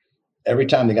laundry, every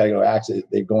time they got to go access,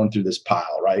 they're going through this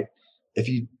pile, right? If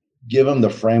you give them the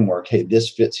framework, hey, this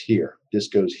fits here, this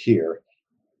goes here,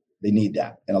 they need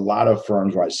that. And a lot of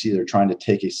firms where I see they're trying to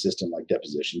take a system like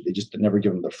deposition, they just never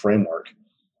give them the framework,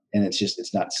 and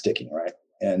it's not sticking, right?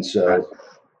 And so,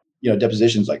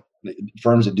 depositions, like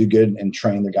firms that do good and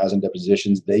train their guys on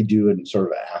depositions, they do it in sort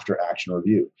of an after action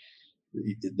review.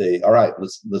 All right,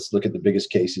 let's look at the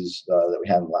biggest cases that we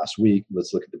had last week.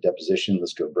 Let's look at the deposition.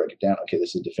 Let's go break it down. Okay,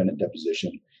 this is a defendant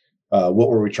deposition. What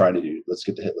were we trying to do? Let's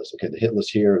get the hit list. Okay, the hit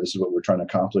list here. This is what we're trying to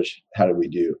accomplish. How did we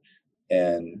do?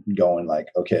 And going like,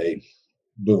 okay,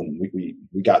 boom, we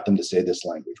got them to say this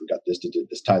language. We got this to do.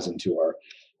 This ties into our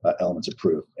elements of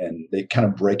proof. And they kind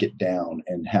of break it down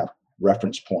and have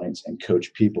reference points and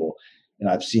coach people. And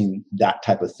I've seen that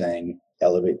type of thing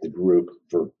elevate the group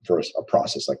for a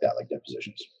process like that, like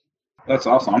depositions. That's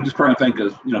awesome. I'm just trying to think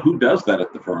of, who does that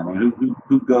at the firm? I mean,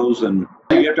 who goes, and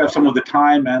you have to have some of the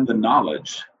time and the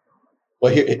knowledge.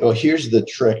 Well, here's the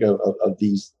trick of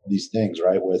these things,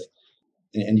 right?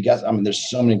 And you guys, I mean, there's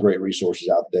so many great resources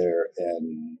out there,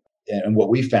 and what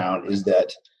we found is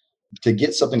that to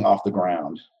get something off the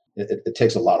ground, it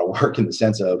takes a lot of work in the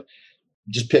sense of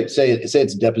just say it's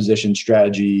a deposition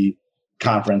strategy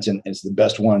conference and it's the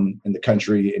best one in the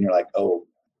country, and you're like, oh,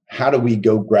 how do we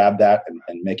go grab that and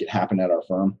make it happen at our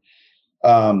firm?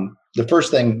 The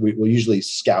first thing we'll usually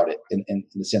scout it in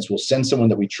the sense we'll send someone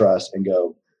that we trust and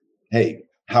go, hey,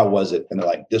 how was it? And they're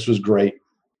like, this was great.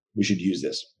 We should use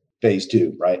this. Phase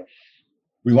 2, right?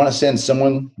 We want to send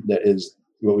someone that is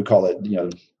what we call it,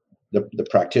 the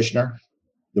practitioner,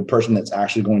 the person that's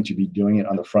actually going to be doing it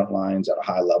on the front lines at a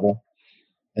high level.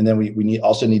 And then we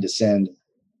also need to send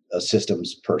a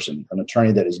systems person, an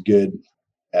attorney that is good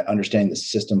at understanding the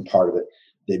system part of it.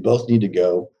 They both need to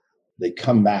go. They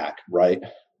come back, right,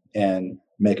 and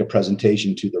make a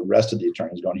presentation to the rest of the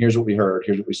attorneys going, here's what we heard,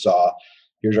 here's what we saw,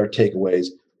 here's our takeaways,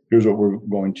 here's what we're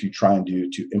going to try and do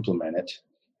to implement it.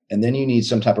 And then you need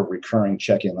some type of recurring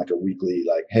check-in, like a weekly,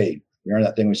 like, hey, remember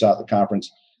that thing we saw at the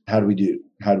conference? How do we do?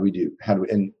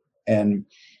 And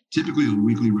typically a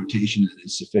weekly rotation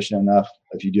is sufficient enough.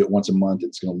 If you do it once a month,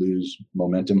 it's going to lose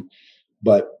momentum.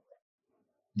 But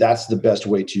that's the best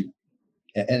way to,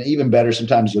 and even better,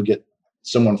 sometimes you'll get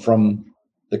someone from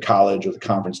the college or the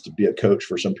conference to be a coach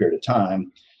for some period of time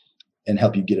and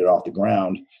help you get it off the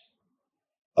ground.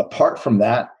 Apart from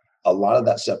that, a lot of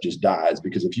that stuff just dies,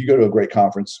 because if you go to a great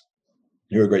conference,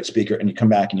 you're a great speaker, and you come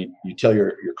back and you tell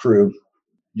your crew,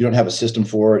 you don't have a system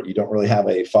for it, you don't really have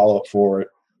a follow-up for it,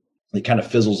 it kind of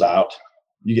fizzles out.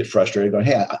 You get frustrated going,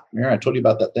 hey, I told you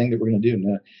about that thing that we're going to do.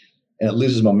 And it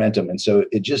loses momentum. And so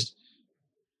it just,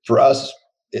 for us,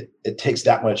 it takes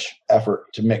that much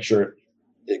effort to make sure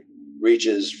it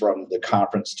reaches from the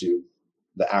conference to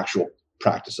the actual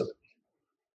practice of it.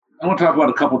 I want to talk about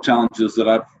a couple of challenges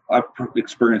that I've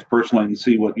experienced personally and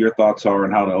see what your thoughts are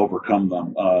and how to overcome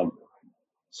them. I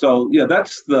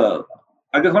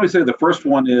guess let me say the first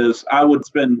one is I would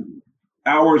spend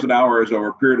hours and hours over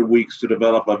a period of weeks to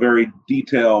develop a very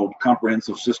detailed,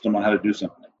 comprehensive system on how to do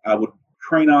something. I would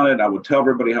train on it. I would tell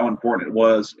everybody how important it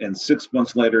was. And 6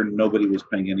 months later, nobody was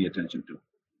paying any attention to it.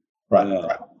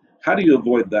 Right. How do you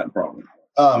avoid that problem?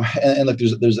 And look,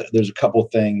 there's a couple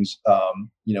things.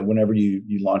 Whenever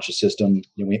you launch a system,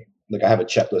 I have a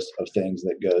checklist of things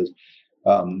that goes.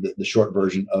 The short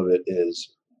version of it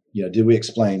is, did we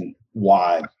explain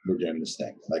why we're doing this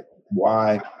thing? Like,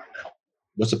 why?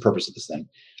 What's the purpose of this thing?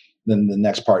 Then the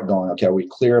next part going, okay, are we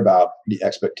clear about the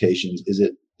expectations?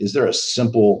 Is there a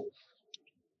simple?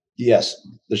 Yes,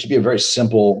 there should be a very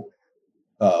simple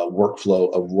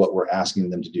workflow of what we're asking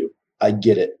them to do. I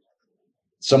get it.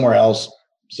 Somewhere else,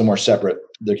 somewhere separate,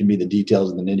 there can be the details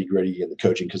and the nitty gritty and the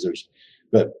coaching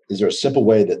but is there a simple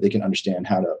way that they can understand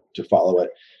how to follow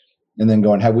it? And then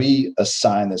going, have we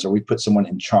assigned this, or we put someone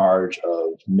in charge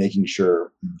of making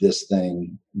sure this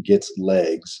thing gets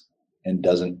legs and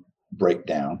doesn't break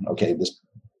down? Okay,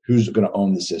 who's going to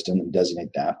own the system and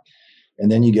designate that?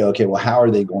 And then you go, okay, well, how often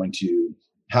are they going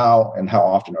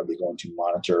to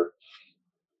monitor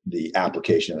the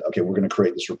application? Okay, we're going to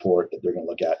create this report that they're going to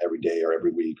look at every day or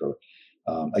every week. Or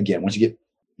again, if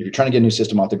you're trying to get a new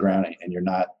system off the ground and you're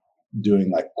not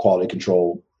doing like quality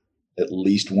control at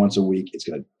least once a week, it's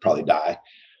going to probably die.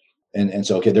 And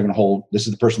so, okay, this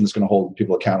is the person that's going to hold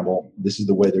people accountable. This is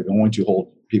the way they're going to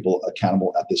hold people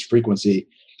accountable at this frequency.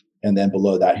 And then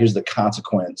below that, here's the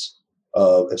consequence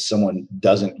of if someone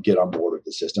doesn't get on board with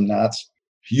the system. That's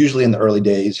usually in the early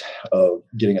days of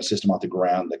getting a system off the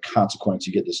ground, the consequence,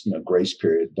 you get this, grace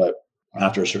period. But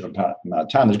after a certain amount of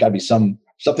time, there's got to be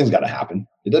something's got to happen.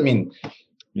 It doesn't mean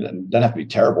it doesn't have to be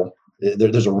terrible.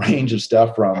 There's a range of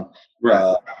stuff from,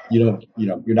 you're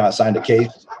not assigned a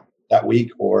case that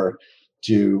week or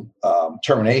to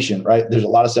termination, right? There's a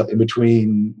lot of stuff in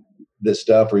between this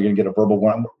stuff, or you're going to get a verbal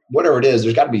one, whatever it is,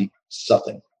 there's got to be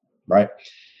something, right?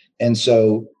 And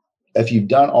so if you've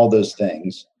done all those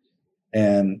things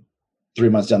and 3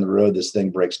 months down the road, this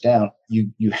thing breaks down,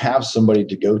 you have somebody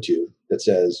to go to that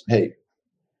says, hey,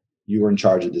 you were in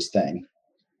charge of this thing.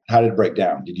 How did it break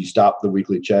down? Did you stop the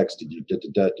weekly checks? Did you,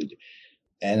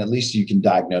 and at least you can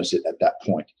diagnose it at that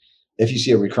point. If you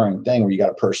see a recurring thing where you got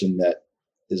a person that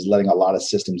is letting a lot of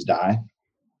systems die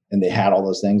and they had all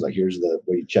those things, like here's the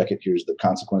way you check it, here's the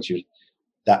consequence,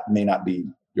 that may not be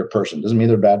your person. Doesn't mean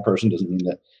they're a bad person. Doesn't mean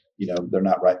that, they're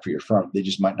not right for your firm. They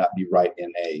just might not be right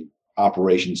in a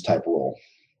operations type role.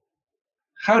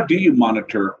 How do you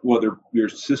monitor whether your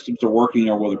systems are working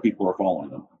or whether people are following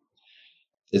them?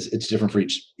 it's different for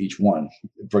each one.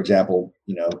 For example,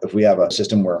 if we have a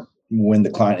system where when the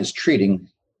client is treating,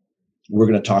 we're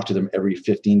going to talk to them every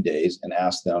 15 days and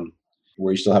ask them,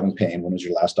 were you still having pain? When was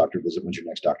your last doctor visit? When's your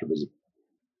next doctor visit?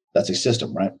 That's a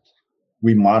system, right?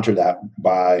 We monitor that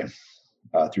by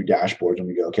through dashboards, and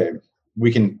we go, okay,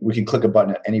 we can click a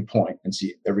button at any point and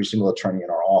see every single attorney in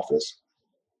our office,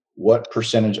 what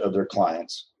percentage of their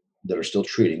clients that are still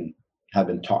treating have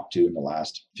been talked to in the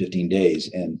last 15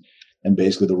 days. And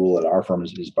basically the rule at our firm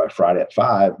is by Friday at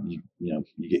 5, you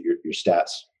get your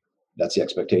stats. That's the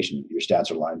expectation. Your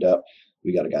stats are lined up.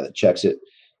 We got a guy that checks it.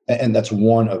 And that's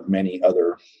one of many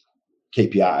other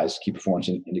KPIs, key performance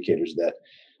indicators, that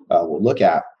we'll look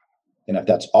at. And if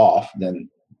that's off, then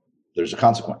there's a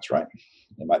consequence, right?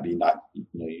 It might be not,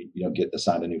 you don't get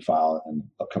assigned a new file in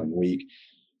the upcoming week.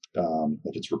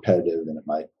 If it's repetitive, then it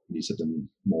might be something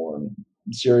more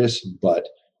serious. But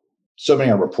so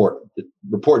many are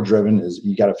report driven. Is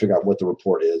you got to figure out what the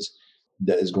report is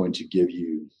that is going to give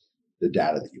you the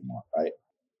data that you want, right?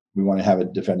 We want to have a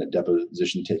defendant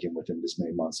deposition taken within this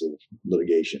many months of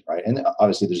litigation, right? And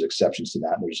obviously there's exceptions to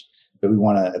that. But we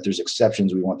want to, if there's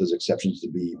exceptions, we want those exceptions to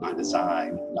be by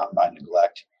design, not by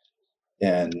neglect.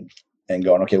 And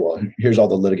going, okay, well, here's all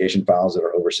the litigation files that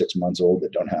are over 6 months old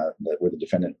where the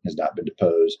defendant has not been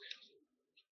deposed.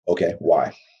 Okay,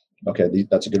 why? Okay,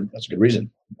 that's a good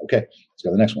reason. Okay, let's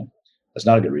go to the next one. That's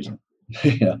not a good reason.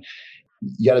 You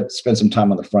got to spend some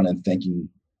time on the front end thinking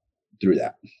through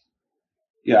that.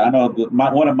 Yeah, I know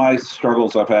one of my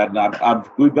struggles I've had, and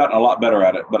we've gotten a lot better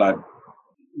at it, but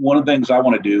one of the things I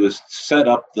want to do is set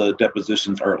up the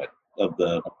depositions early of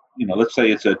let's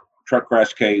say it's a truck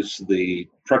crash case, the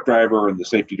truck driver and the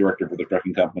safety director for the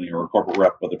trucking company, or a corporate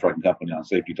rep of the trucking company on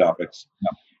safety topics.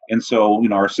 Yep. And so,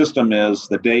 our system is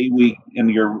the day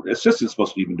and your assistant's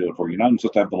supposed to even do it for you. You're not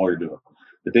supposed to have the lawyer do it.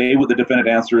 The day with the defendant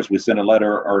answers, we send a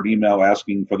letter or an email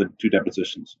asking for the 2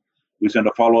 depositions. We send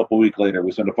a follow-up a week later.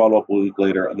 We send a follow-up a week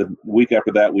later. The week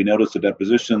after that, we notice the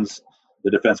depositions.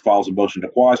 The defense files a motion to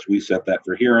quash. We set that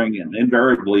for hearing, and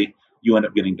invariably, you end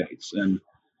up getting dates. And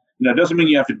it doesn't mean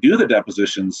you have to do the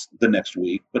depositions the next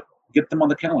week, but get them on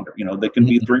the calendar. They can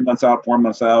be 3 months out, 4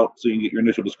 months out, so you can get your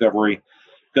initial discovery.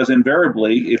 Because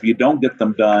invariably, if you don't get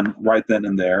them done right then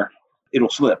and there, it'll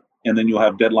slip. And then you'll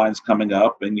have deadlines coming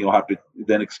up, and you'll have to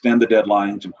then extend the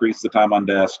deadlines, increase the time on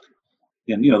desk.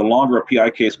 And, the longer a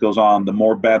PI case goes on, the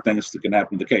more bad things that can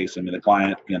happen to the case. I mean, the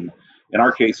client can, in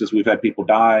our cases, we've had people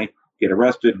die, get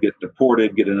arrested, get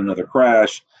deported, get in another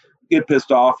crash, get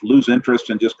pissed off, lose interest,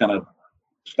 and just kind of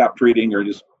stop treating or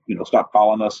just, stop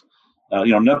calling us.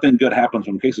 Nothing good happens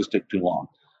when cases take too long.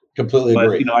 Completely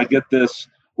agree. But, I get this.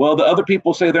 Well, the other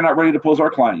people say they're not ready to pose our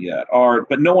client yet,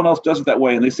 but no one else does it that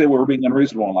way. And they say we're being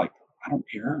unreasonable. I'm like, I don't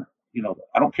care.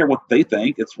 I don't care what they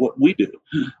think. It's what we do.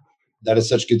 That is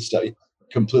such good study.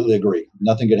 Completely agree.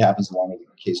 Nothing good happens the longer the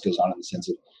case goes on, in the sense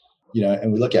of,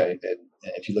 and we look at it. And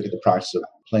if you look at the practice of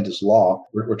plaintiff's law,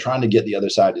 we're trying to get the other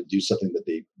side to do something that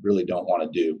they really don't want to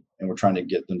do. And we're trying to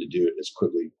get them to do it as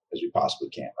quickly as we possibly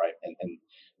can. Right. And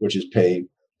which is pay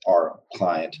our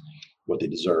client what they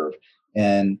deserve.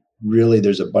 And really,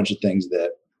 there's a bunch of things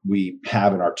that we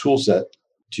have in our tool set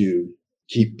to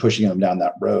keep pushing them down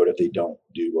that road if they don't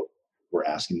do what we're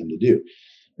asking them to do.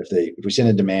 If we send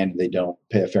a demand and they don't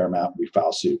pay a fair amount, we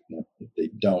file suit. If they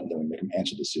don't, then we make them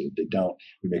answer the suit. If they don't,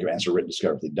 we make them answer written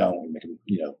discovery. If they don't, we make them,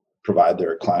 provide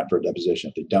their client for a deposition.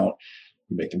 If they don't,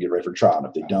 we make them get ready for trial. And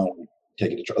if they don't, we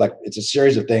take it to trial. Like, it's a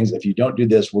series of things. If you don't do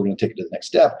this, we're going to take it to the next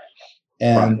step.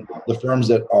 And the firms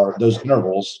that are those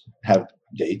intervals have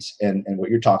dates. And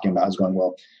what you're talking about is going,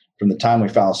 well, from the time we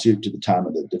file a suit to the time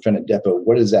of the defendant depo,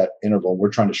 what is that interval? We're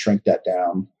trying to shrink that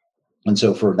down. And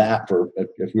so if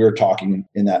we were talking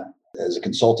in that as a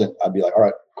consultant, I'd be like, all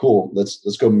right, cool.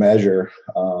 Let's go measure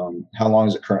how long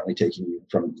is it currently taking you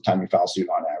from the time you file suit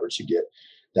on average to get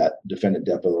that defendant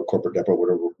depo or corporate depo,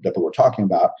 whatever depo we're talking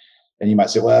about. And you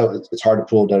might say, well, it's hard to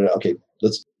pull data. Okay,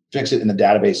 let's fix it in the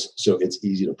database so it's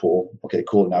easy to pull. Okay,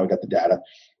 cool. Now we got the data.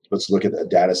 Let's look at the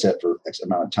data set for X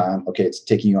amount of time. Okay, it's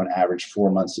taking you on average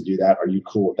 4 months to do that. Are you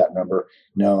cool with that number?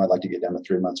 No, I'd like to get down to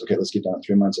 3 months. Okay, let's get down to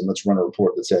 3 months, and let's run a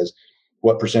report that says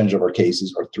what percentage of our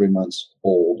cases are 3 months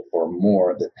old or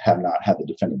more that have not had the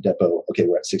defendant depo. Okay,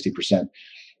 we're at 60%.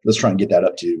 Let's try and get that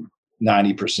up to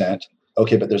 90%.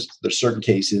 Okay, but there's certain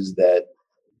cases that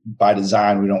by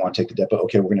design we don't want to take the depo.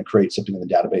 Okay, we're going to create something in the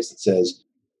database that says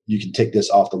you can take this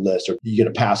off the list, or you get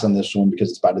a pass on this one because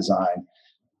it's by design.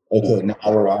 Okay, now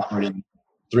we're operating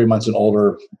 3 months and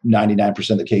older. 99%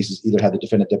 of the cases either had the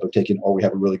defendant depo taken, or we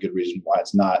have a really good reason why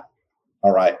it's not.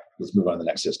 All right, let's move on to the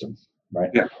next system. Right?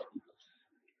 Yeah.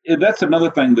 That's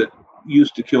another thing that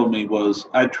used to kill me was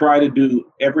I'd try to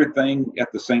do everything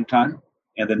at the same time,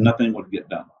 and then nothing would get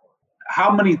done.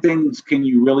 How many things can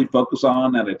you really focus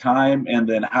on at a time, and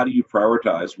then how do you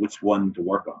prioritize which one to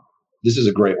work on? This is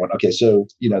a great one. Okay, so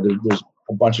there's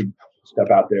a bunch of stuff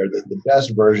out there. The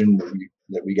best version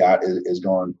that we got is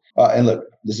going. And look,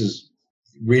 this is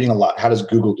reading a lot. How does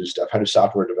Google do stuff? How do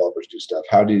software developers do stuff?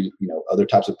 How do other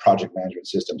types of project management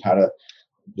systems? How do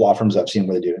law firms I've seen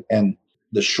what they do? And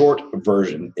the short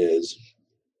version is,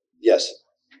 yes,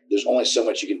 there's only so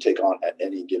much you can take on at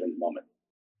any given moment.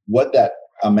 What that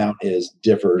amount is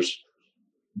differs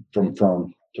from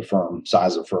firm to firm,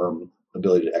 size of firm,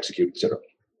 ability to execute, et cetera.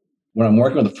 When I'm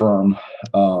working with a firm,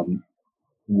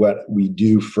 what we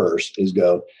do first is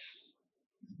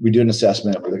we do an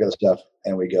assessment, we look at the stuff,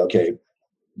 and we go, okay,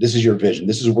 this is your vision.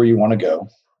 This is where you want to go.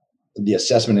 The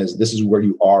assessment is, this is where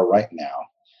you are right now.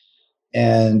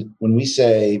 And when we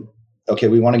say, okay,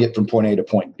 we want to get from point A to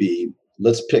point B,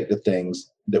 let's pick the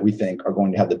things that we think are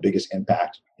going to have the biggest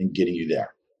impact in getting you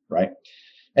there, right?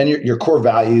 And your core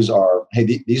values are,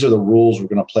 hey, these are the rules we're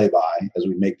going to play by as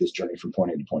we make this journey from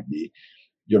point A to point B.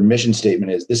 Your mission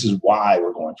statement is, this is why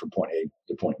we're going from point A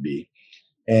to point B.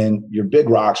 And your big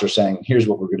rocks are saying, here's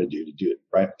what we're going to do it,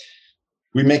 right?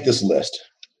 We make this list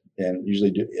and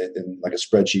usually do it in like a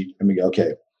spreadsheet. And we go,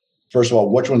 okay, first of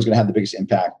all, which one's going to have the biggest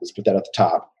impact? Let's put that at the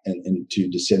top and into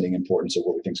descending importance of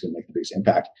what we think is going to make the biggest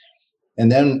impact.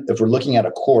 And then if we're looking at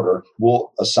a quarter,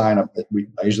 we'll assign I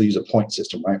usually use a point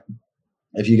system, right?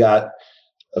 If you got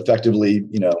effectively,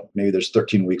 maybe there's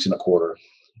 13 weeks in a quarter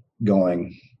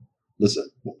going, listen,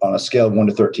 on a scale of 1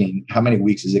 to 13, how many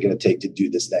weeks is it going to take to do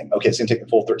this thing? Okay, it's going to take the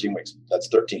full 13 weeks. That's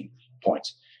 13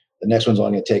 points. The next one's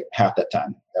only going to take half that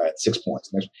time. All right, 6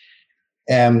 points.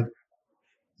 And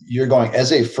you're going,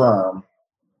 as a firm,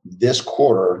 this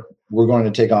quarter, we're going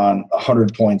to take on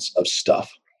 100 points of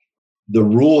stuff. The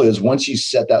rule is, once you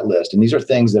set that list, and these are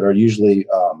things that are usually,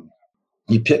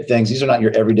 you pick things, these are not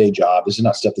your everyday job. This is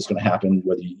not stuff that's going to happen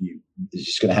whether it's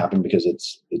just going to happen because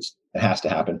it has to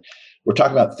happen. We're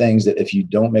talking about things that if you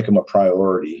don't make them a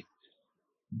priority,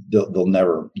 they'll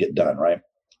never get done, right?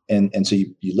 And so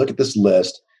you look at this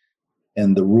list,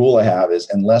 and the rule I have is,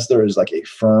 unless there is like a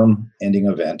firm ending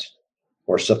event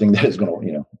or something that is going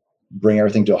to, bring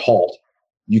everything to a halt,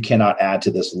 you cannot add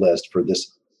to this list for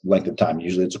this length of time.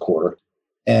 Usually it's a quarter.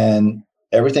 And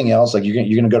everything else, like you're going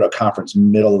to go to a conference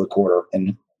middle of the quarter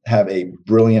and have a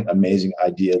brilliant, amazing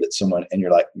idea that someone, and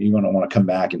you're like, you're going to want to come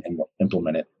back and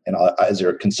implement it. And as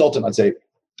a consultant, I'd say,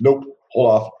 nope, hold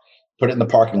off, put it in the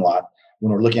parking lot.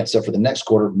 When we're looking at stuff for the next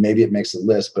quarter, maybe it makes the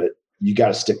list, but you got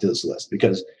to stick to this list,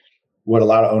 because what a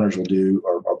lot of owners will do,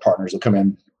 or partners will come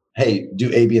in, hey,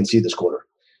 do A, B, and C this quarter.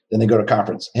 Then they go to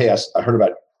conference. Hey, I heard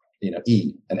about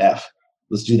E and F.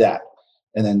 Let's do that.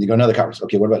 And then they go to another conference.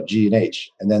 Okay, what about G and H?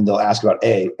 And then they'll ask about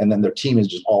A, and then their team is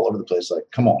just all over the place. Like,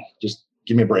 come on, just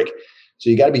give me a break.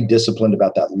 So you got to be disciplined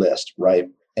about that list, right?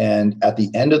 And at the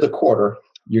end of the quarter,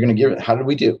 you're going to give it, how did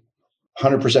we do?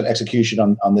 100% execution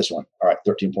on this one. All right,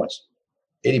 13 points.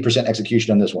 80%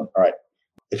 execution on this one. All right.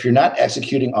 If you're not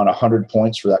executing on 100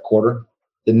 points for that quarter,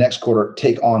 the next quarter,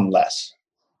 take on less.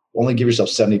 Only give yourself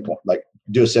 70 points, like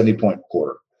do a 70-point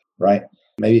quarter, right?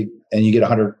 Maybe, and you get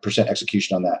 100%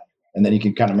 execution on that. And then you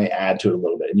can kind of may add to it a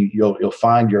little bit. And you'll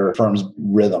find your firm's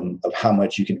rhythm of how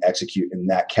much you can execute in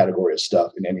that category of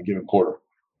stuff in any given quarter.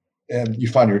 And you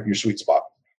find your sweet spot.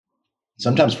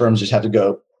 Sometimes firms just have to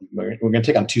go, we're going to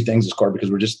take on 2 things this quarter because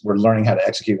we're learning how to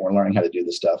execute. We're learning how to do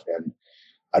this stuff. And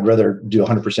I'd rather do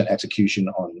 100% execution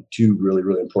on 2 really,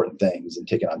 really important things than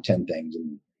take it on 10 things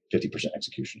and 50%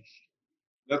 execution.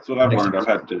 That's what I've learned. I've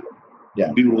had to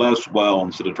do less well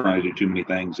instead of trying to do too many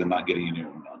things and not getting any of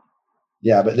them done.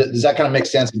 Yeah, but does that kind of make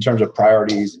sense in terms of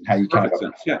priorities and how you kind of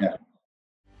sense? Yeah.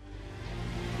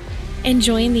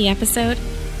 Enjoying the episode?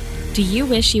 Do you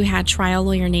wish you had Trial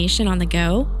Lawyer Nation on the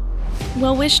go?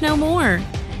 Well, wish no more.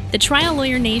 The Trial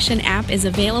Lawyer Nation app is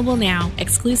available now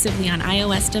exclusively on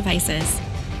iOS devices.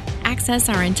 Access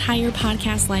our entire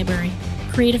podcast library,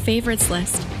 create a favorites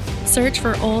list, search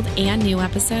for old and new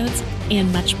episodes,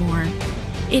 and much more.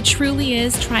 It truly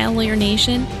is Trial Lawyer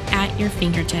Nation at your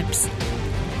fingertips.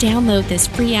 Download this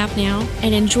free app now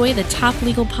and enjoy the top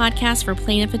legal podcast for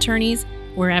plaintiff attorneys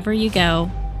wherever you go.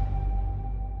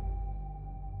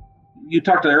 You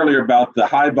talked earlier about the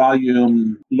high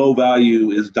volume, low value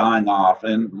is dying off.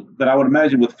 But I would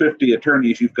imagine with 50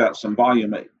 attorneys, you've got some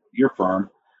volume at your firm.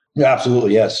 Yeah,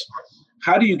 absolutely, yes.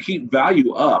 How do you keep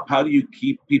value up? How do you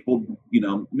keep people,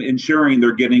 ensuring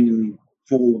they're getting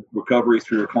full recovery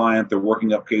through your client, they're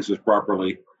working up cases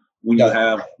properly when you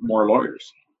have more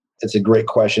lawyers? It's a great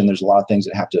question. There's a lot of things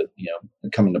that have to,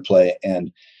 come into play.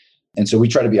 And And so we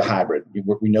try to be a hybrid.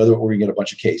 We know that we're going to get a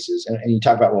bunch of cases. And you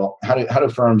talk about, well, how do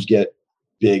firms get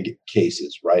big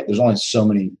cases, right? There's only so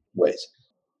many ways.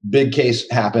 Big case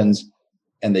happens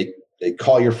and they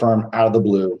call your firm out of the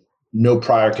blue, no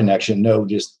prior connection,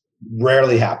 just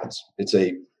rarely happens.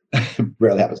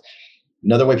 Rarely happens.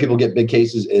 Another way people get big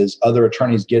cases is other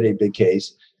attorneys get a big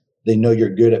case. They know you're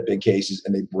good at big cases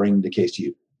and they bring the case to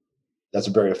you. That's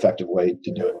a very effective way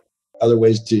to do it. Other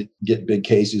ways to get big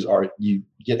cases are you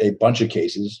get a bunch of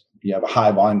cases, you have a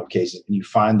high volume of cases, and you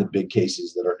find the big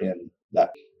cases that are in that.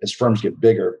 As firms get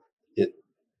bigger, it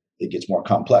gets more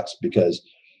complex because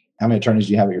how many attorneys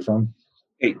do you have at your firm?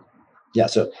 8. Yeah.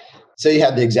 So say you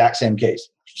have the exact same case,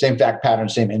 same fact pattern,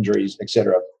 same injuries, et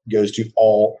cetera, goes to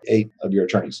all 8 of your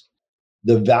attorneys.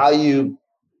 The value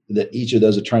that each of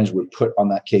those attorneys would put on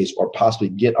that case or possibly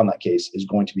get on that case is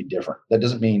going to be different. That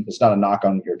doesn't mean it's not a knock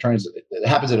on your attorneys. It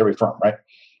happens at every firm, right?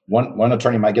 One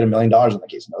attorney might get $1 million on the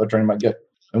case. Another attorney might get,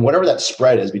 and whatever that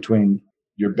spread is between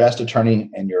your best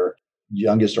attorney and your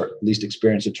youngest or least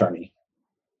experienced attorney,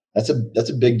 that's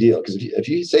a big deal. Because if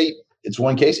you say it's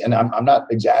one case, and I'm not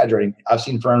exaggerating, I've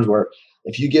seen firms where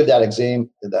if you give that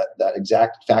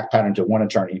exact fact pattern to one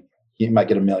attorney, he might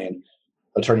get $1 million.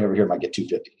 Attorney over here might get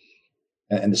 $250.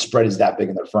 And the spread is that big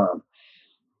in their firm.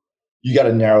 You got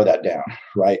to narrow that down,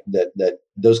 right? That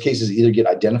those cases either get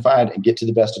identified and get to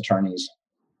the best attorneys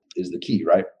is the key,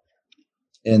 right?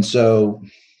 And so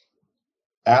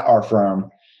at our firm,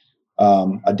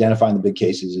 identifying the big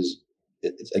cases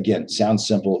it's again, sounds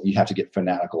simple. You have to get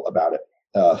fanatical about it.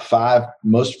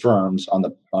 Most firms on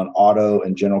auto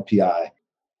and general PI,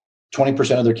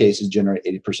 20% of their cases generate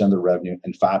 80% of their revenue,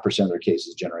 and 5% of their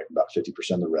cases generate about 50%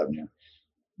 of the revenue.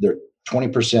 They're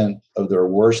 20% of their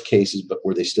worst cases, but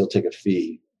where they still take a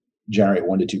fee, generate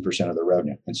 1% to 2% of their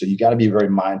revenue. And so you got to be very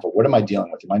mindful. What am I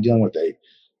dealing with? Am I dealing with a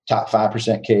top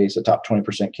 5% case, a top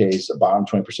 20% case, a bottom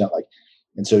 20%?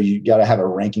 And so you got to have a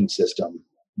ranking system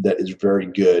that is very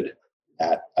good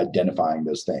at identifying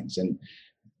those things. And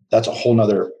that's a whole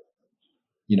nother,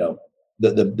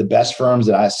 the best firms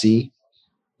that I see,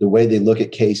 the way they look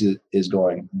at cases is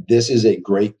going, this is a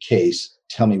great case.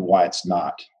 Tell me why it's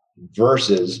not.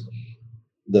 Versus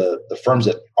the firms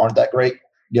that aren't that great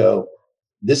go,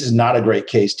 this is not a great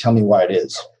case. Tell me why it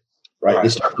is. Right? They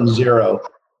start from 0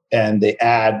 and they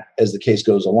add as the case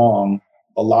goes along.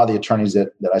 A lot of the attorneys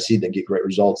that I see that get great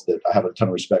results that I have a ton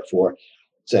of respect for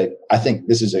say, I think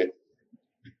this is a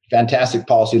fantastic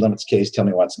policy limits case. Tell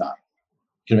me why it's not.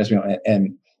 Convince me.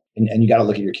 And you got to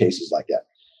look at your cases like that.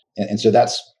 And so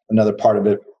that's another part of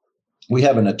it. We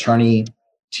have an attorney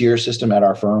tier system at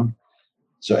our firm.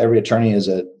 So every attorney is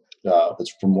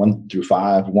it's from 1 through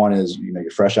 5. 1 is,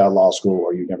 you're fresh out of law school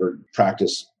or you've never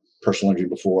practiced personal injury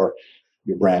before,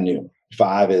 you're brand new.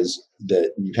 5 is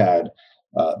that you've had,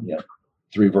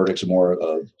 3 verdicts or more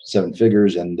of 7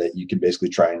 figures and that you can basically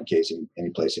try any case, any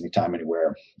place, anytime,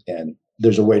 anywhere. And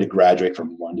there's a way to graduate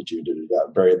from 1 to 2 to do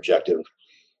that. Very objective.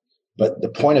 But the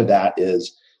point of that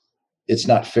is it's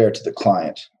not fair to the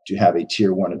client to have a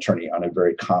tier 1 attorney on a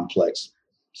very complex,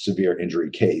 severe injury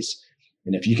case.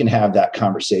 And if you can have that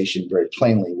conversation very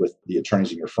plainly with the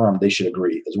attorneys in your firm, they should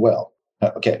agree as well.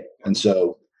 Okay. And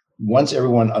so once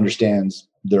everyone understands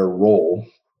their role,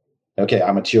 okay,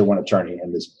 I'm a tier 1 attorney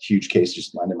and this huge case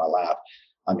just landed in my lap,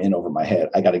 I'm in over my head.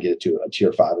 I got to get it to a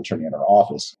tier 5 attorney in our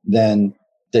office. Then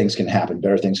things can happen.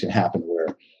 Better things can happen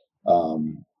where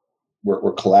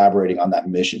we're collaborating on that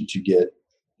mission to get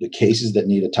the cases that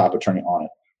need a top attorney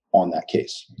on that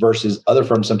case. Versus other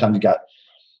firms, sometimes you got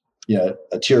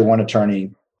a tier 1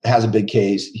 attorney has a big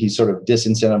case. He's sort of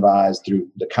disincentivized through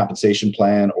the compensation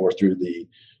plan or through the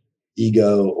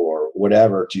ego or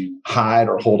whatever to hide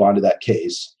or hold on to that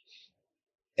case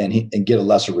and get a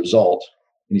lesser result.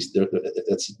 And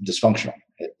it's dysfunctional.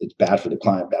 It's bad for the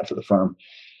client, bad for the firm.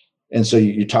 And so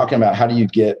you're talking about how do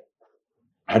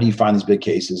you find these big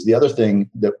cases? The other thing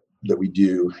that we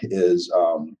do is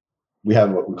we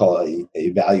have what we call a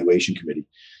evaluation committee.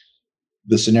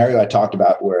 The scenario I talked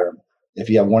about where if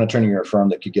you have one attorney in your firm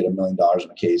that could get $1 million in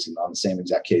a case and on the same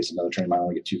exact case, another attorney might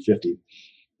only get $250.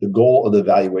 The goal of the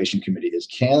evaluation committee is,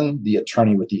 can the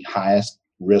attorney with the highest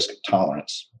risk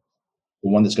tolerance, the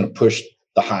one that's going to push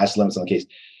the highest limits on the case,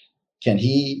 can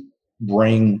he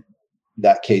bring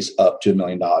that case up to $1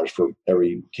 million for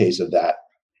every case of that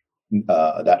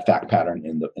fact pattern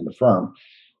in the firm?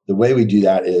 The way we do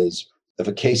that is if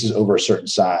a case is over a certain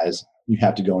size, you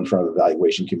have to go in front of the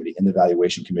evaluation committee. In the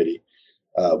evaluation committee,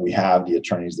 we have the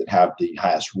attorneys that have the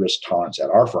highest risk tolerance at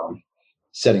our firm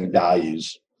setting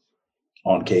values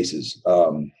on cases.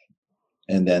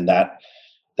 And then that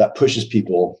pushes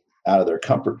people out of their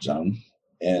comfort zone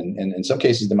And in some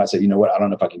cases they might say, you know what, I don't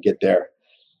know if I can get there.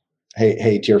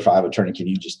 Hey, tier 5 attorney, can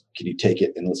you take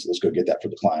it and let's go get that for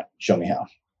the client? Show me how.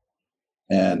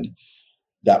 And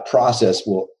that process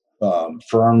will,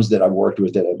 firms that I've worked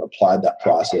with that have applied that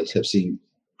process have seen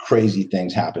crazy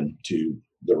things happen to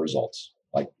the results.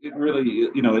 Like it really,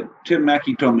 Tim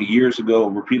Mackey told me years ago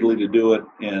repeatedly to do it.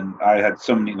 And I had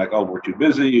so many like, oh, we're too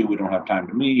busy. We don't have time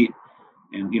to meet.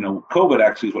 And, COVID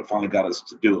actually is what finally got us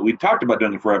to do it. We talked about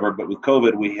doing it forever, but with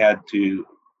COVID, we had to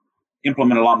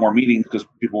implement a lot more meetings because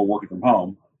people were working from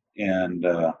home. And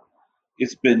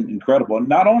it's been incredible. And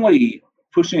not only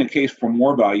pushing a case for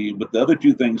more value, but the other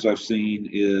two things I've seen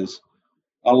is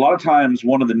a lot of times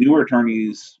one of the newer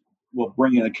attorneys will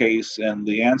bring in a case and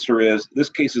the answer is, this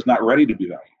case is not ready to be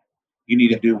valued. You need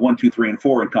to do 1, 2, 3, and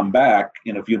 4 and come back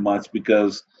in a few months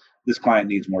because this client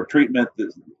needs more treatment.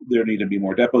 There need to be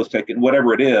more depots taken,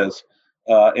 whatever it is.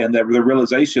 And the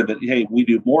realization that, hey, we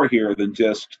do more here than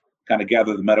just kind of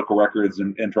gather the medical records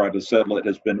and try to settle it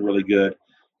has been really good.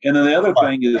 And then the other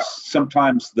thing is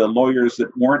sometimes the lawyers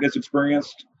that weren't as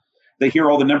experienced, they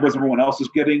hear all the numbers everyone else is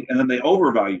getting, and then they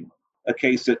overvalue a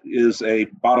case that is a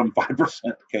bottom 5%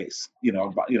 case. Yeah.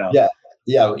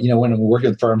 When we're working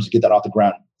with firms to get that off the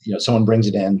ground, someone brings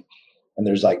it in, and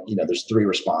there's there's 3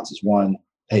 responses. One,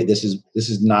 hey, this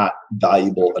is not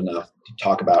valuable enough to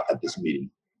talk about at this meeting.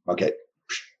 Okay,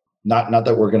 not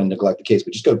that we're going to neglect the case,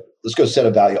 but let's go set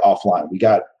a value offline. We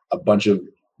got a bunch of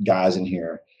guys in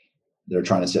here that are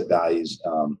trying to set values.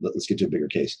 Let's get to a bigger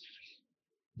case.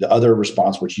 The other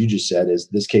response, which you just said, is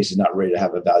this case is not ready to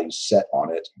have a value set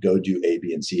on it. Go do A,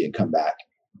 B, and C and come back.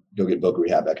 Go get voc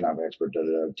rehab, economic expert,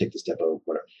 take this depot,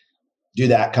 whatever. Do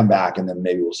that, come back, and then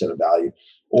maybe we'll set a value.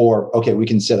 Or, okay, we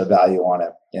can set a value on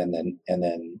it. And then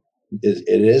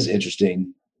it is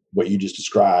interesting what you just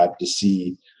described to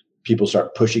see people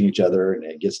start pushing each other, and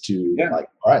it gets to like,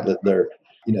 all right, they're,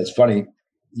 it's funny,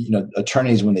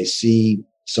 attorneys, when they see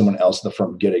someone else in the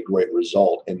firm get a great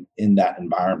result in that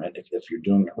environment, if you're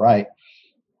doing it right,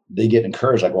 they get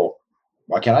encouraged, like, well,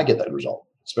 why can't I get that result?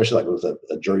 Especially like with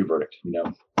a jury verdict,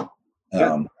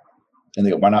 and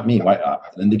they go, why not me? Why?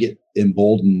 And they get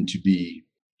emboldened to be,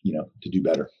 to do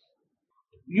better.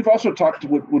 You've also talked,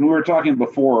 when we were talking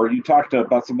before, you talked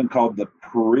about something called the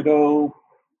Pareto.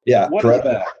 Yeah. What is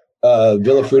that?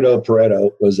 Villafruto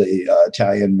Pareto was a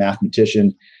Italian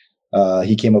mathematician.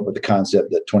 He came up with the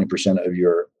concept that 20% of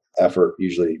your effort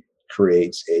usually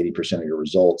creates 80% of your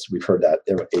results. We've heard that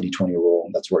 80-20 rule.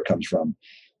 That's where it comes from.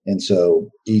 And so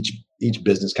each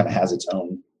business kind of has its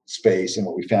own space. And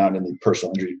what we found in the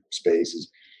personal injury space is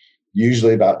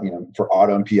usually about, for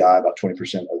auto and PI, about 20%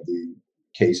 of the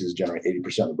cases generate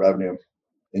 80% of the revenue.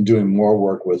 And doing more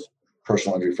work with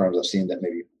personal injury firms, I've seen that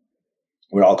maybe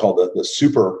what I'll call the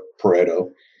super Pareto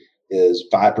is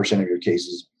 5% of your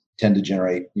cases tend to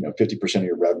generate, 50% of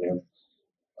your revenue.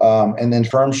 And then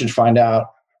firms should find out,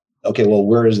 okay, well,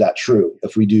 where is that true?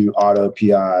 If we do auto,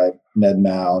 PI, med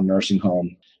mal, nursing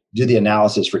home, do the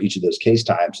analysis for each of those case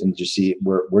types and just see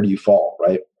where do you fall,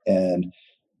 right? And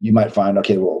you might find,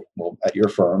 okay, well, at your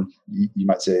firm, you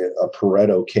might say a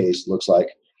Pareto case looks like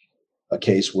a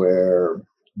case where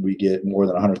we get more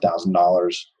than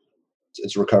 $100,000.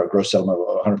 It's a recovered gross settlement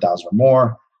of $100,000 or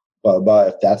more. But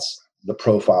if that's the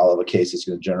profile of a case that's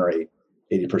going to generate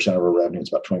 80% of our revenue,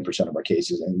 it's about 20% of our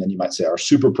cases. And then you might say our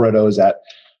super Pareto is at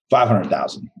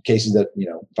 500,000 cases that,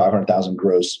 500,000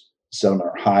 gross settlement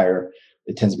or higher.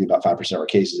 It tends to be about 5% of our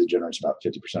cases. It generates about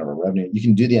 50% of our revenue. You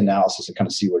can do the analysis and kind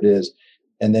of see what it is.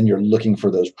 And then you're looking for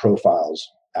those profiles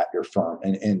at your firm,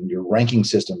 and your ranking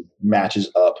system matches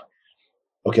up.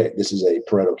 Okay, this is a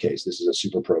Pareto case. This is a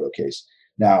super Pareto case.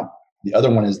 Now, the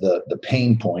other one is the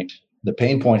pain point. The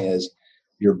pain point is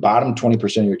your bottom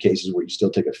 20% of your cases where you still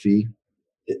take a fee.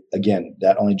 Again,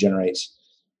 that only generates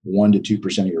 1 to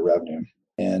 2% of your revenue.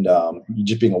 And you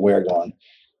just being aware, going,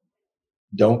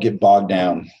 don't get bogged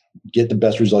down. Get the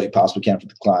best result you possibly can for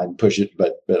the client. Push it,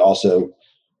 but also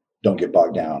don't get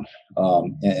bogged down.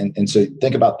 And so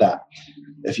think about that.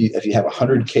 If you have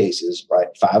 100 cases, right,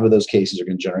 5 of those cases are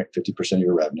going to generate 50% of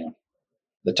your revenue.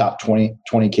 The top 20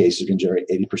 cases are going to generate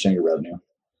 80% of your revenue.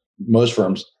 Most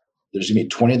firms, there's going to be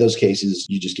 20 of those cases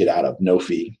you just get out of, no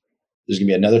fee. There's going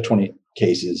to be another 20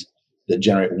 cases that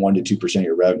generate 1 to 2% of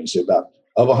your revenue. So about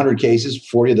of 100 cases,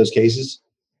 40 of those cases,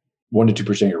 1 to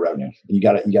 2% of your revenue. And you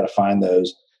got to find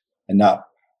those and not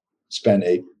spend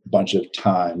a bunch of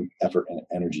time, effort, and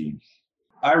energy.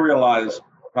 I realized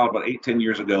probably about 8-10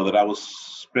 years ago that I was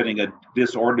spending a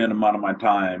disordinate amount of my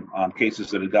time on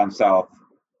cases that had gone south,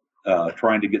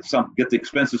 trying to get the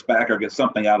expenses back or get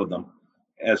something out of them,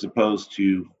 as opposed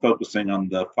to focusing on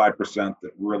the 5%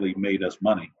 that really made us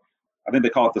money. I think they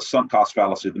call it the sunk cost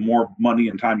fallacy. The more money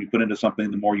and time you put into something,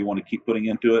 the more you want to keep putting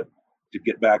into it to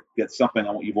get something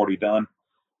on what you've already done.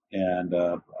 And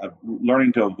I'm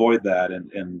learning to avoid that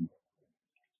and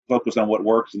focus on what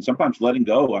works, and sometimes letting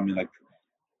go. I mean, like,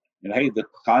 hey, the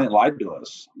client lied to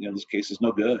us. This case is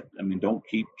no good. I mean, don't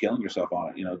keep killing yourself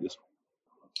on it. Just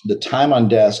the time on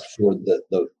desk for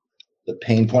the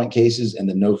pain point cases and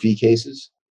the no fee cases,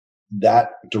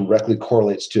 that directly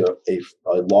correlates to a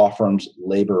law firm's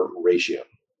labor ratio.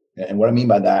 And what I mean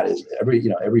by that is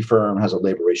every firm has a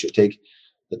labor ratio. Take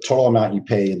the total amount you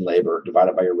pay in labor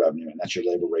divided by your revenue, and that's your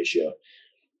labor ratio.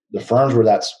 The firms where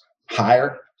that's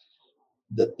higher,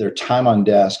 their time on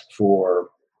desk for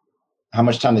how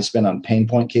much time they spend on pain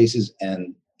point cases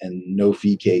and no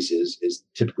fee cases is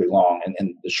typically long.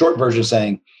 And the short version is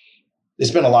saying they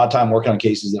spend a lot of time working on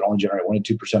cases that only generate 1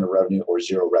 to 2% of revenue or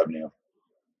zero revenue.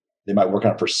 They might work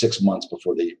on it for 6 months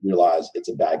before they realize it's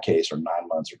a bad case, or 9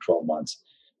 months or 12 months.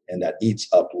 And that eats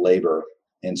up labor.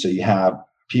 And so you have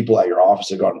people at your office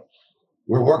that are going,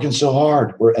 we're working so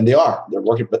hard. And they're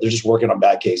working, but they're just working on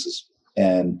bad cases.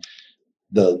 And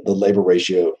the labor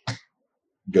ratio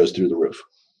goes through the roof.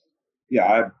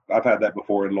 Yeah, I've had that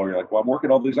before. And lawyer like, well, I'm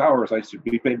working all these hours. I should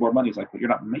be paid more money. It's like, but you're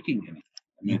not making any.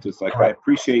 I mean, it's just like, I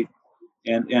appreciate,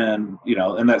 and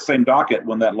in that same docket,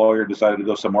 when that lawyer decided to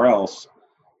go somewhere else,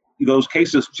 those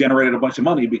cases generated a bunch of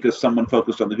money because someone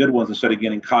focused on the good ones instead of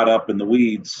getting caught up in the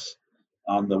weeds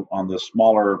on the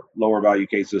smaller, lower value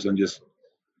cases, and just,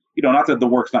 not that the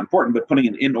work's not important, but putting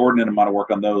an inordinate amount of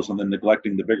work on those and then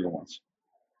neglecting the bigger ones.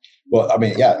 Well, I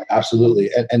mean, yeah, absolutely.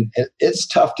 And it's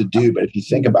tough to do, but if you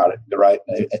think about it, right,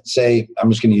 say I'm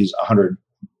just going to use 100,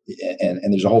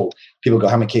 and there's a whole, people go,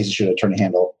 how many cases should an attorney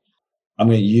handle? I'm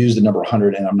going to use the number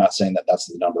 100, and I'm not saying that that's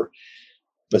the number,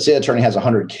 but say an attorney has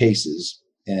 100 cases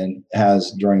and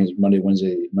has, during his Monday,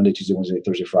 Tuesday, Wednesday,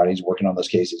 Thursday, Friday, he's working on those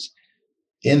cases.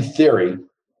 In theory,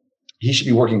 he should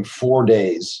be working 4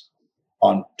 days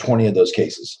on 20 of those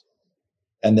cases,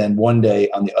 and then 1 day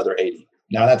on the other 80.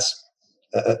 Now that's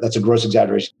a gross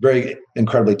exaggeration, very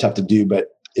incredibly tough to do, but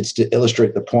it's to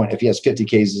illustrate the point. If he has 50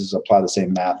 cases, apply the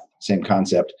same math, same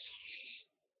concept,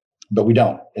 but we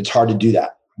don't. It's hard to do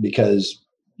that because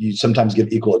you sometimes give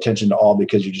equal attention to all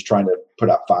because you're just trying to put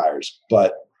out fires.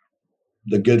 But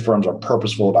the good firms are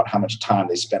purposeful about how much time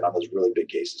they spend on those really big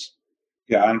cases.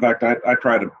 Yeah, in fact, I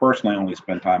try to personally only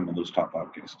spend time on those top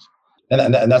 5 cases.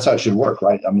 And that's how it should work,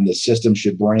 right? I mean, the system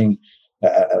should bring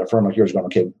a firm like yours going,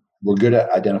 okay, we're good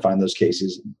at identifying those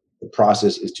cases. The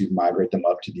process is to migrate them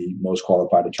up to the most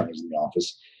qualified attorneys in the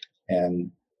office,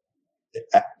 and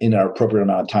in an appropriate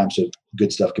amount of time so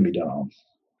good stuff can be done on them.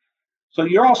 So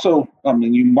you're also,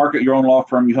 you market your own law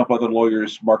firm, you help other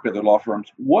lawyers market their law firms.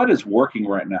 What is working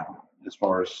right now as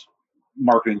far as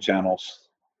marketing channels?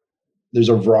 There's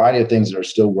a variety of things that are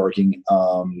still working.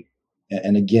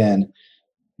 And again,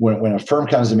 when a firm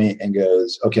comes to me and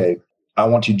goes, okay, I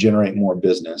want to generate more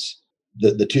business,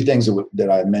 the two things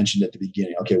that I mentioned at the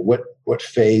beginning, okay, what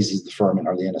phase is the firm in?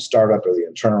 Are they in a startup? Are they in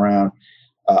a turnaround?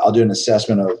 I'll do an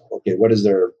assessment of, okay, what is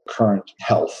their current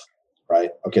health,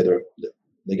 right? Okay,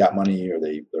 they got money, or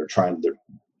they're trying, they're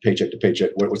paycheck to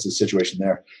paycheck. What's the situation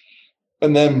there?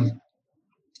 And then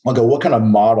I'll go, what kind of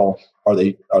model are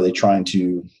they trying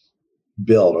to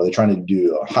build? Are they trying to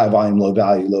do a high volume, low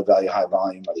value, high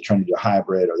volume? Are they trying to do a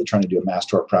hybrid? Are they trying to do a mass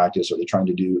tort practice? Are they trying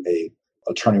to do a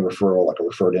attorney referral, like a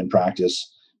referred in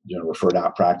practice, referred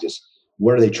out practice?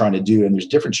 What are they trying to do? And there's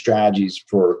different strategies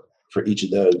for each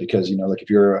of those, because, like if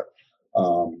you're,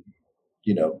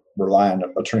 rely on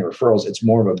attorney referrals, it's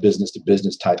more of a business to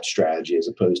business type strategy, as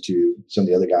opposed to some of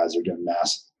the other guys that are doing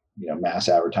mass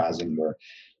advertising,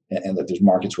 and that there's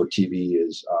markets where TV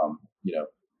is,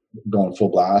 going full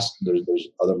blast. There's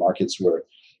other markets where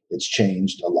it's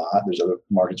changed a lot. There's other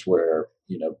markets where,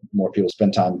 more people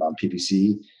spend time on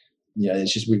PPC.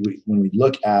 It's just, when we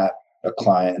look at a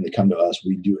client and they come to us,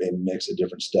 we do a mix of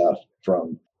different stuff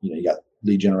from, you got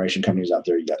lead generation companies out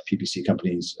there, you got PPC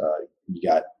companies, you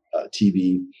got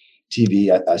TV.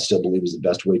 TV, I still believe, is the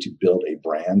best way to build a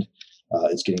brand.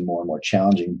 It's getting more and more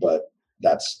challenging, but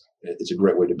it's a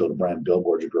great way to build a brand.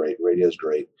 Billboards are great. Radio is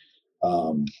great.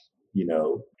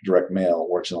 Direct mail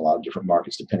works in a lot of different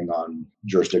markets depending on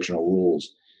jurisdictional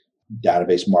rules.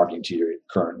 Database marketing to your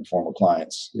current and former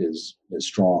clients is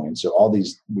strong. And so all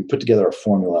these, we put together a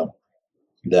formula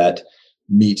that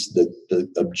meets the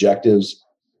objectives,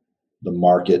 the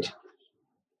market,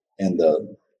 and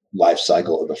the life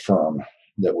cycle of the firm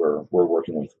that we're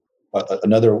working with.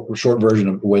 Another short version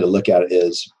of the way to look at it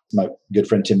is, my good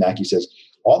friend Tim Mackey says,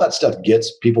 all that stuff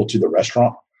gets people to the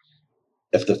restaurant.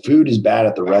 If the food is bad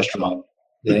at the restaurant,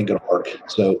 it ain't going to work.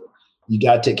 So, you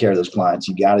got to take care of those clients.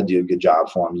 You got to do a good job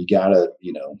for them. You got to,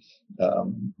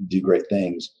 do great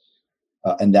things.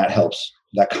 And that helps,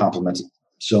 that complements it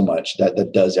so much.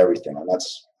 That does everything. And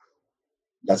that's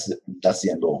the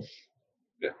end goal.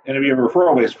 Yeah. And if you're a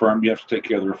referral-based firm, you have to take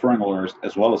care of the referring lawyers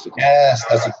as well as the clients.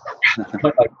 Yes,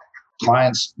 like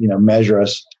clients, measure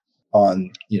us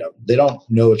on, they don't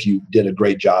know if you did a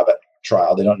great job at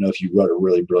trial. They don't know if you wrote a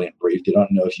really brilliant brief. They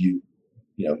don't know if you,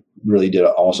 really did an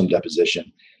awesome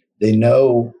deposition. They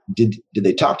know, did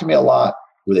they talk to me a lot?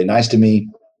 Were they nice to me?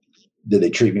 Did they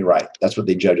treat me right? That's what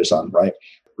they judge us on, right?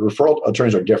 Referral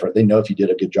attorneys are different. They know if you did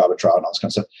a good job at trial and all this kind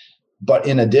of stuff. But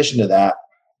in addition to that,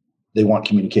 they want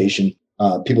communication.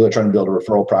 People that are trying to build a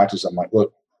referral practice, I'm like,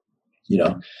 look,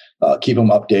 keep them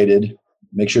updated.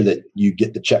 Make sure that you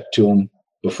get the check to them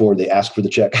before they ask for the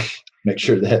check. Make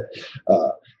sure that,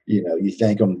 you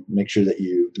thank them. Make sure that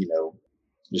you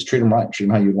just treat them right. Treat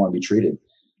them how you want to be treated.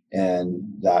 And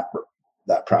that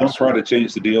practice. Don't try to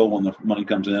change the deal when the money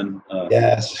comes in.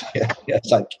 Yes.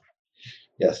 Yes.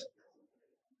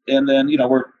 And then,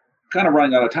 we're kind of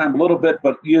running out of time a little bit,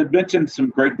 but you had mentioned some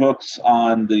great books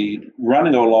on the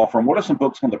running of a law firm. What are some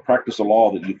books on the practice of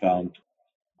law that you found?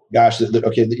 Gosh, there's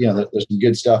some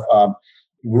good stuff.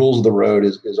 Rules of the Road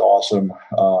is awesome.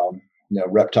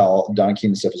 Reptile, Don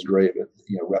Keenan stuff is great, but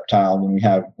Reptile, when we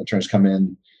have attorneys come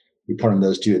in, we put in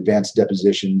those two Advanced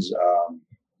Depositions.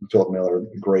 Philip Miller,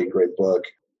 great book.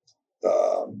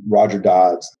 Roger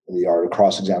Dodd's The Art of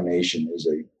Cross-Examination is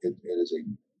a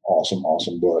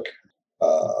awesome book.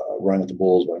 Running with the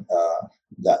Bulls,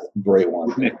 that great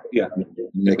one. Nick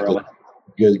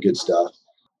good stuff.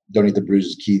 Don't Eat the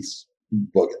Bruises, Keith's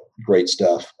book, great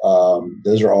stuff.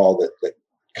 Those are all that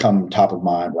come top of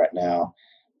mind right now.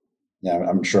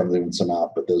 I'm sure I'm leaving some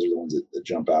out, but those are the ones that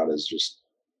jump out as just,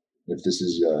 if this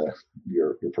is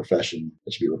your profession,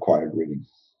 it should be required reading.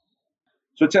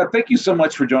 So, Chad, thank you so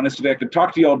much for joining us today. I could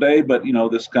talk to you all day, but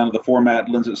this kind of the format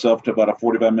lends itself to about a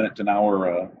 45-minute to an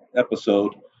hour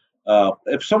episode.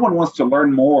 If someone wants to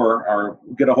learn more or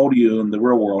get a hold of you in the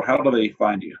real world, how do they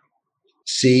find you?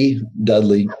 C.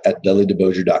 Dudley at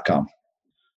dudleydebozier.com.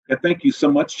 Thank you so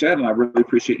much, Chad, and I really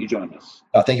appreciate you joining us.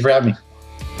 Thank you for having me.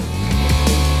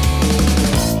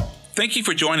 Thank you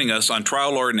for joining us on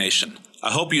Trial Lawyer Nation.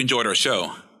 I hope you enjoyed our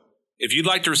show. If you'd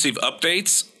like to receive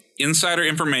updates, insider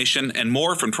information, and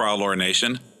more from Trial Lawyer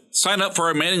Nation, sign up for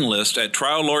our mailing list at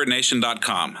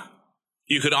triallawyernation.com.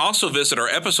 You can also visit our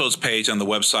episodes page on the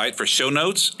website for show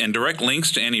notes and direct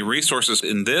links to any resources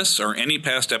in this or any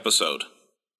past episode.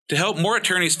 To help more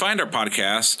attorneys find our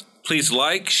podcast, please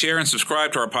like, share, and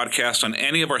subscribe to our podcast on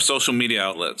any of our social media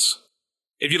outlets.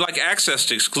 If you'd like access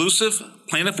to exclusive,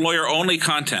 plaintiff lawyer-only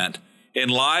content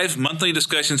and live monthly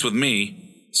discussions with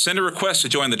me, send a request to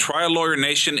join the Trial Lawyer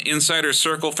Nation Insider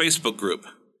Circle Facebook group.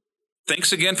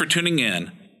 Thanks again for tuning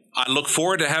in. I look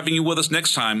forward to having you with us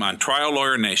next time on Trial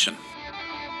Lawyer Nation.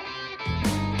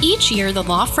 Each year, the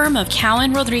law firm of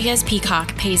Cowan Rodriguez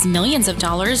Peacock pays millions of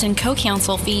dollars in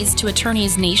co-counsel fees to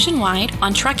attorneys nationwide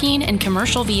on trucking and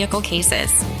commercial vehicle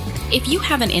cases. If you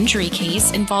have an injury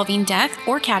case involving death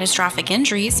or catastrophic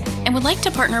injuries and would like to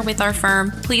partner with our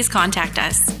firm, please contact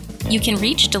us. You can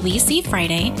reach DeLisi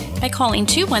Friday by calling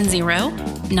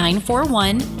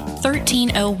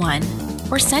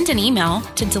 210-941-1301 or send an email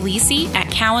to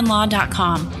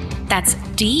delisi@cowanlaw.com. That's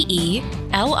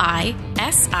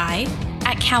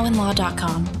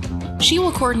DELISI@cowanlaw.com. She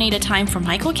will coordinate a time for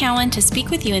Michael Cowan to speak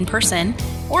with you in person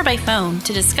or by phone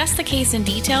to discuss the case in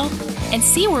detail and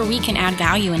see where we can add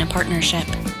value in a partnership.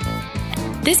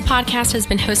 This podcast has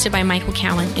been hosted by Michael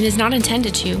Cowan and is not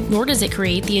intended to, nor does it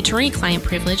create the attorney-client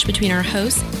privilege between our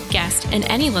host, guest, and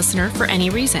any listener for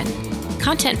any reason.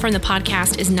 Content from the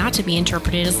podcast is not to be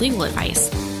interpreted as legal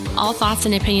advice. All thoughts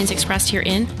and opinions expressed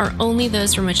herein are only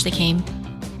those from which they came.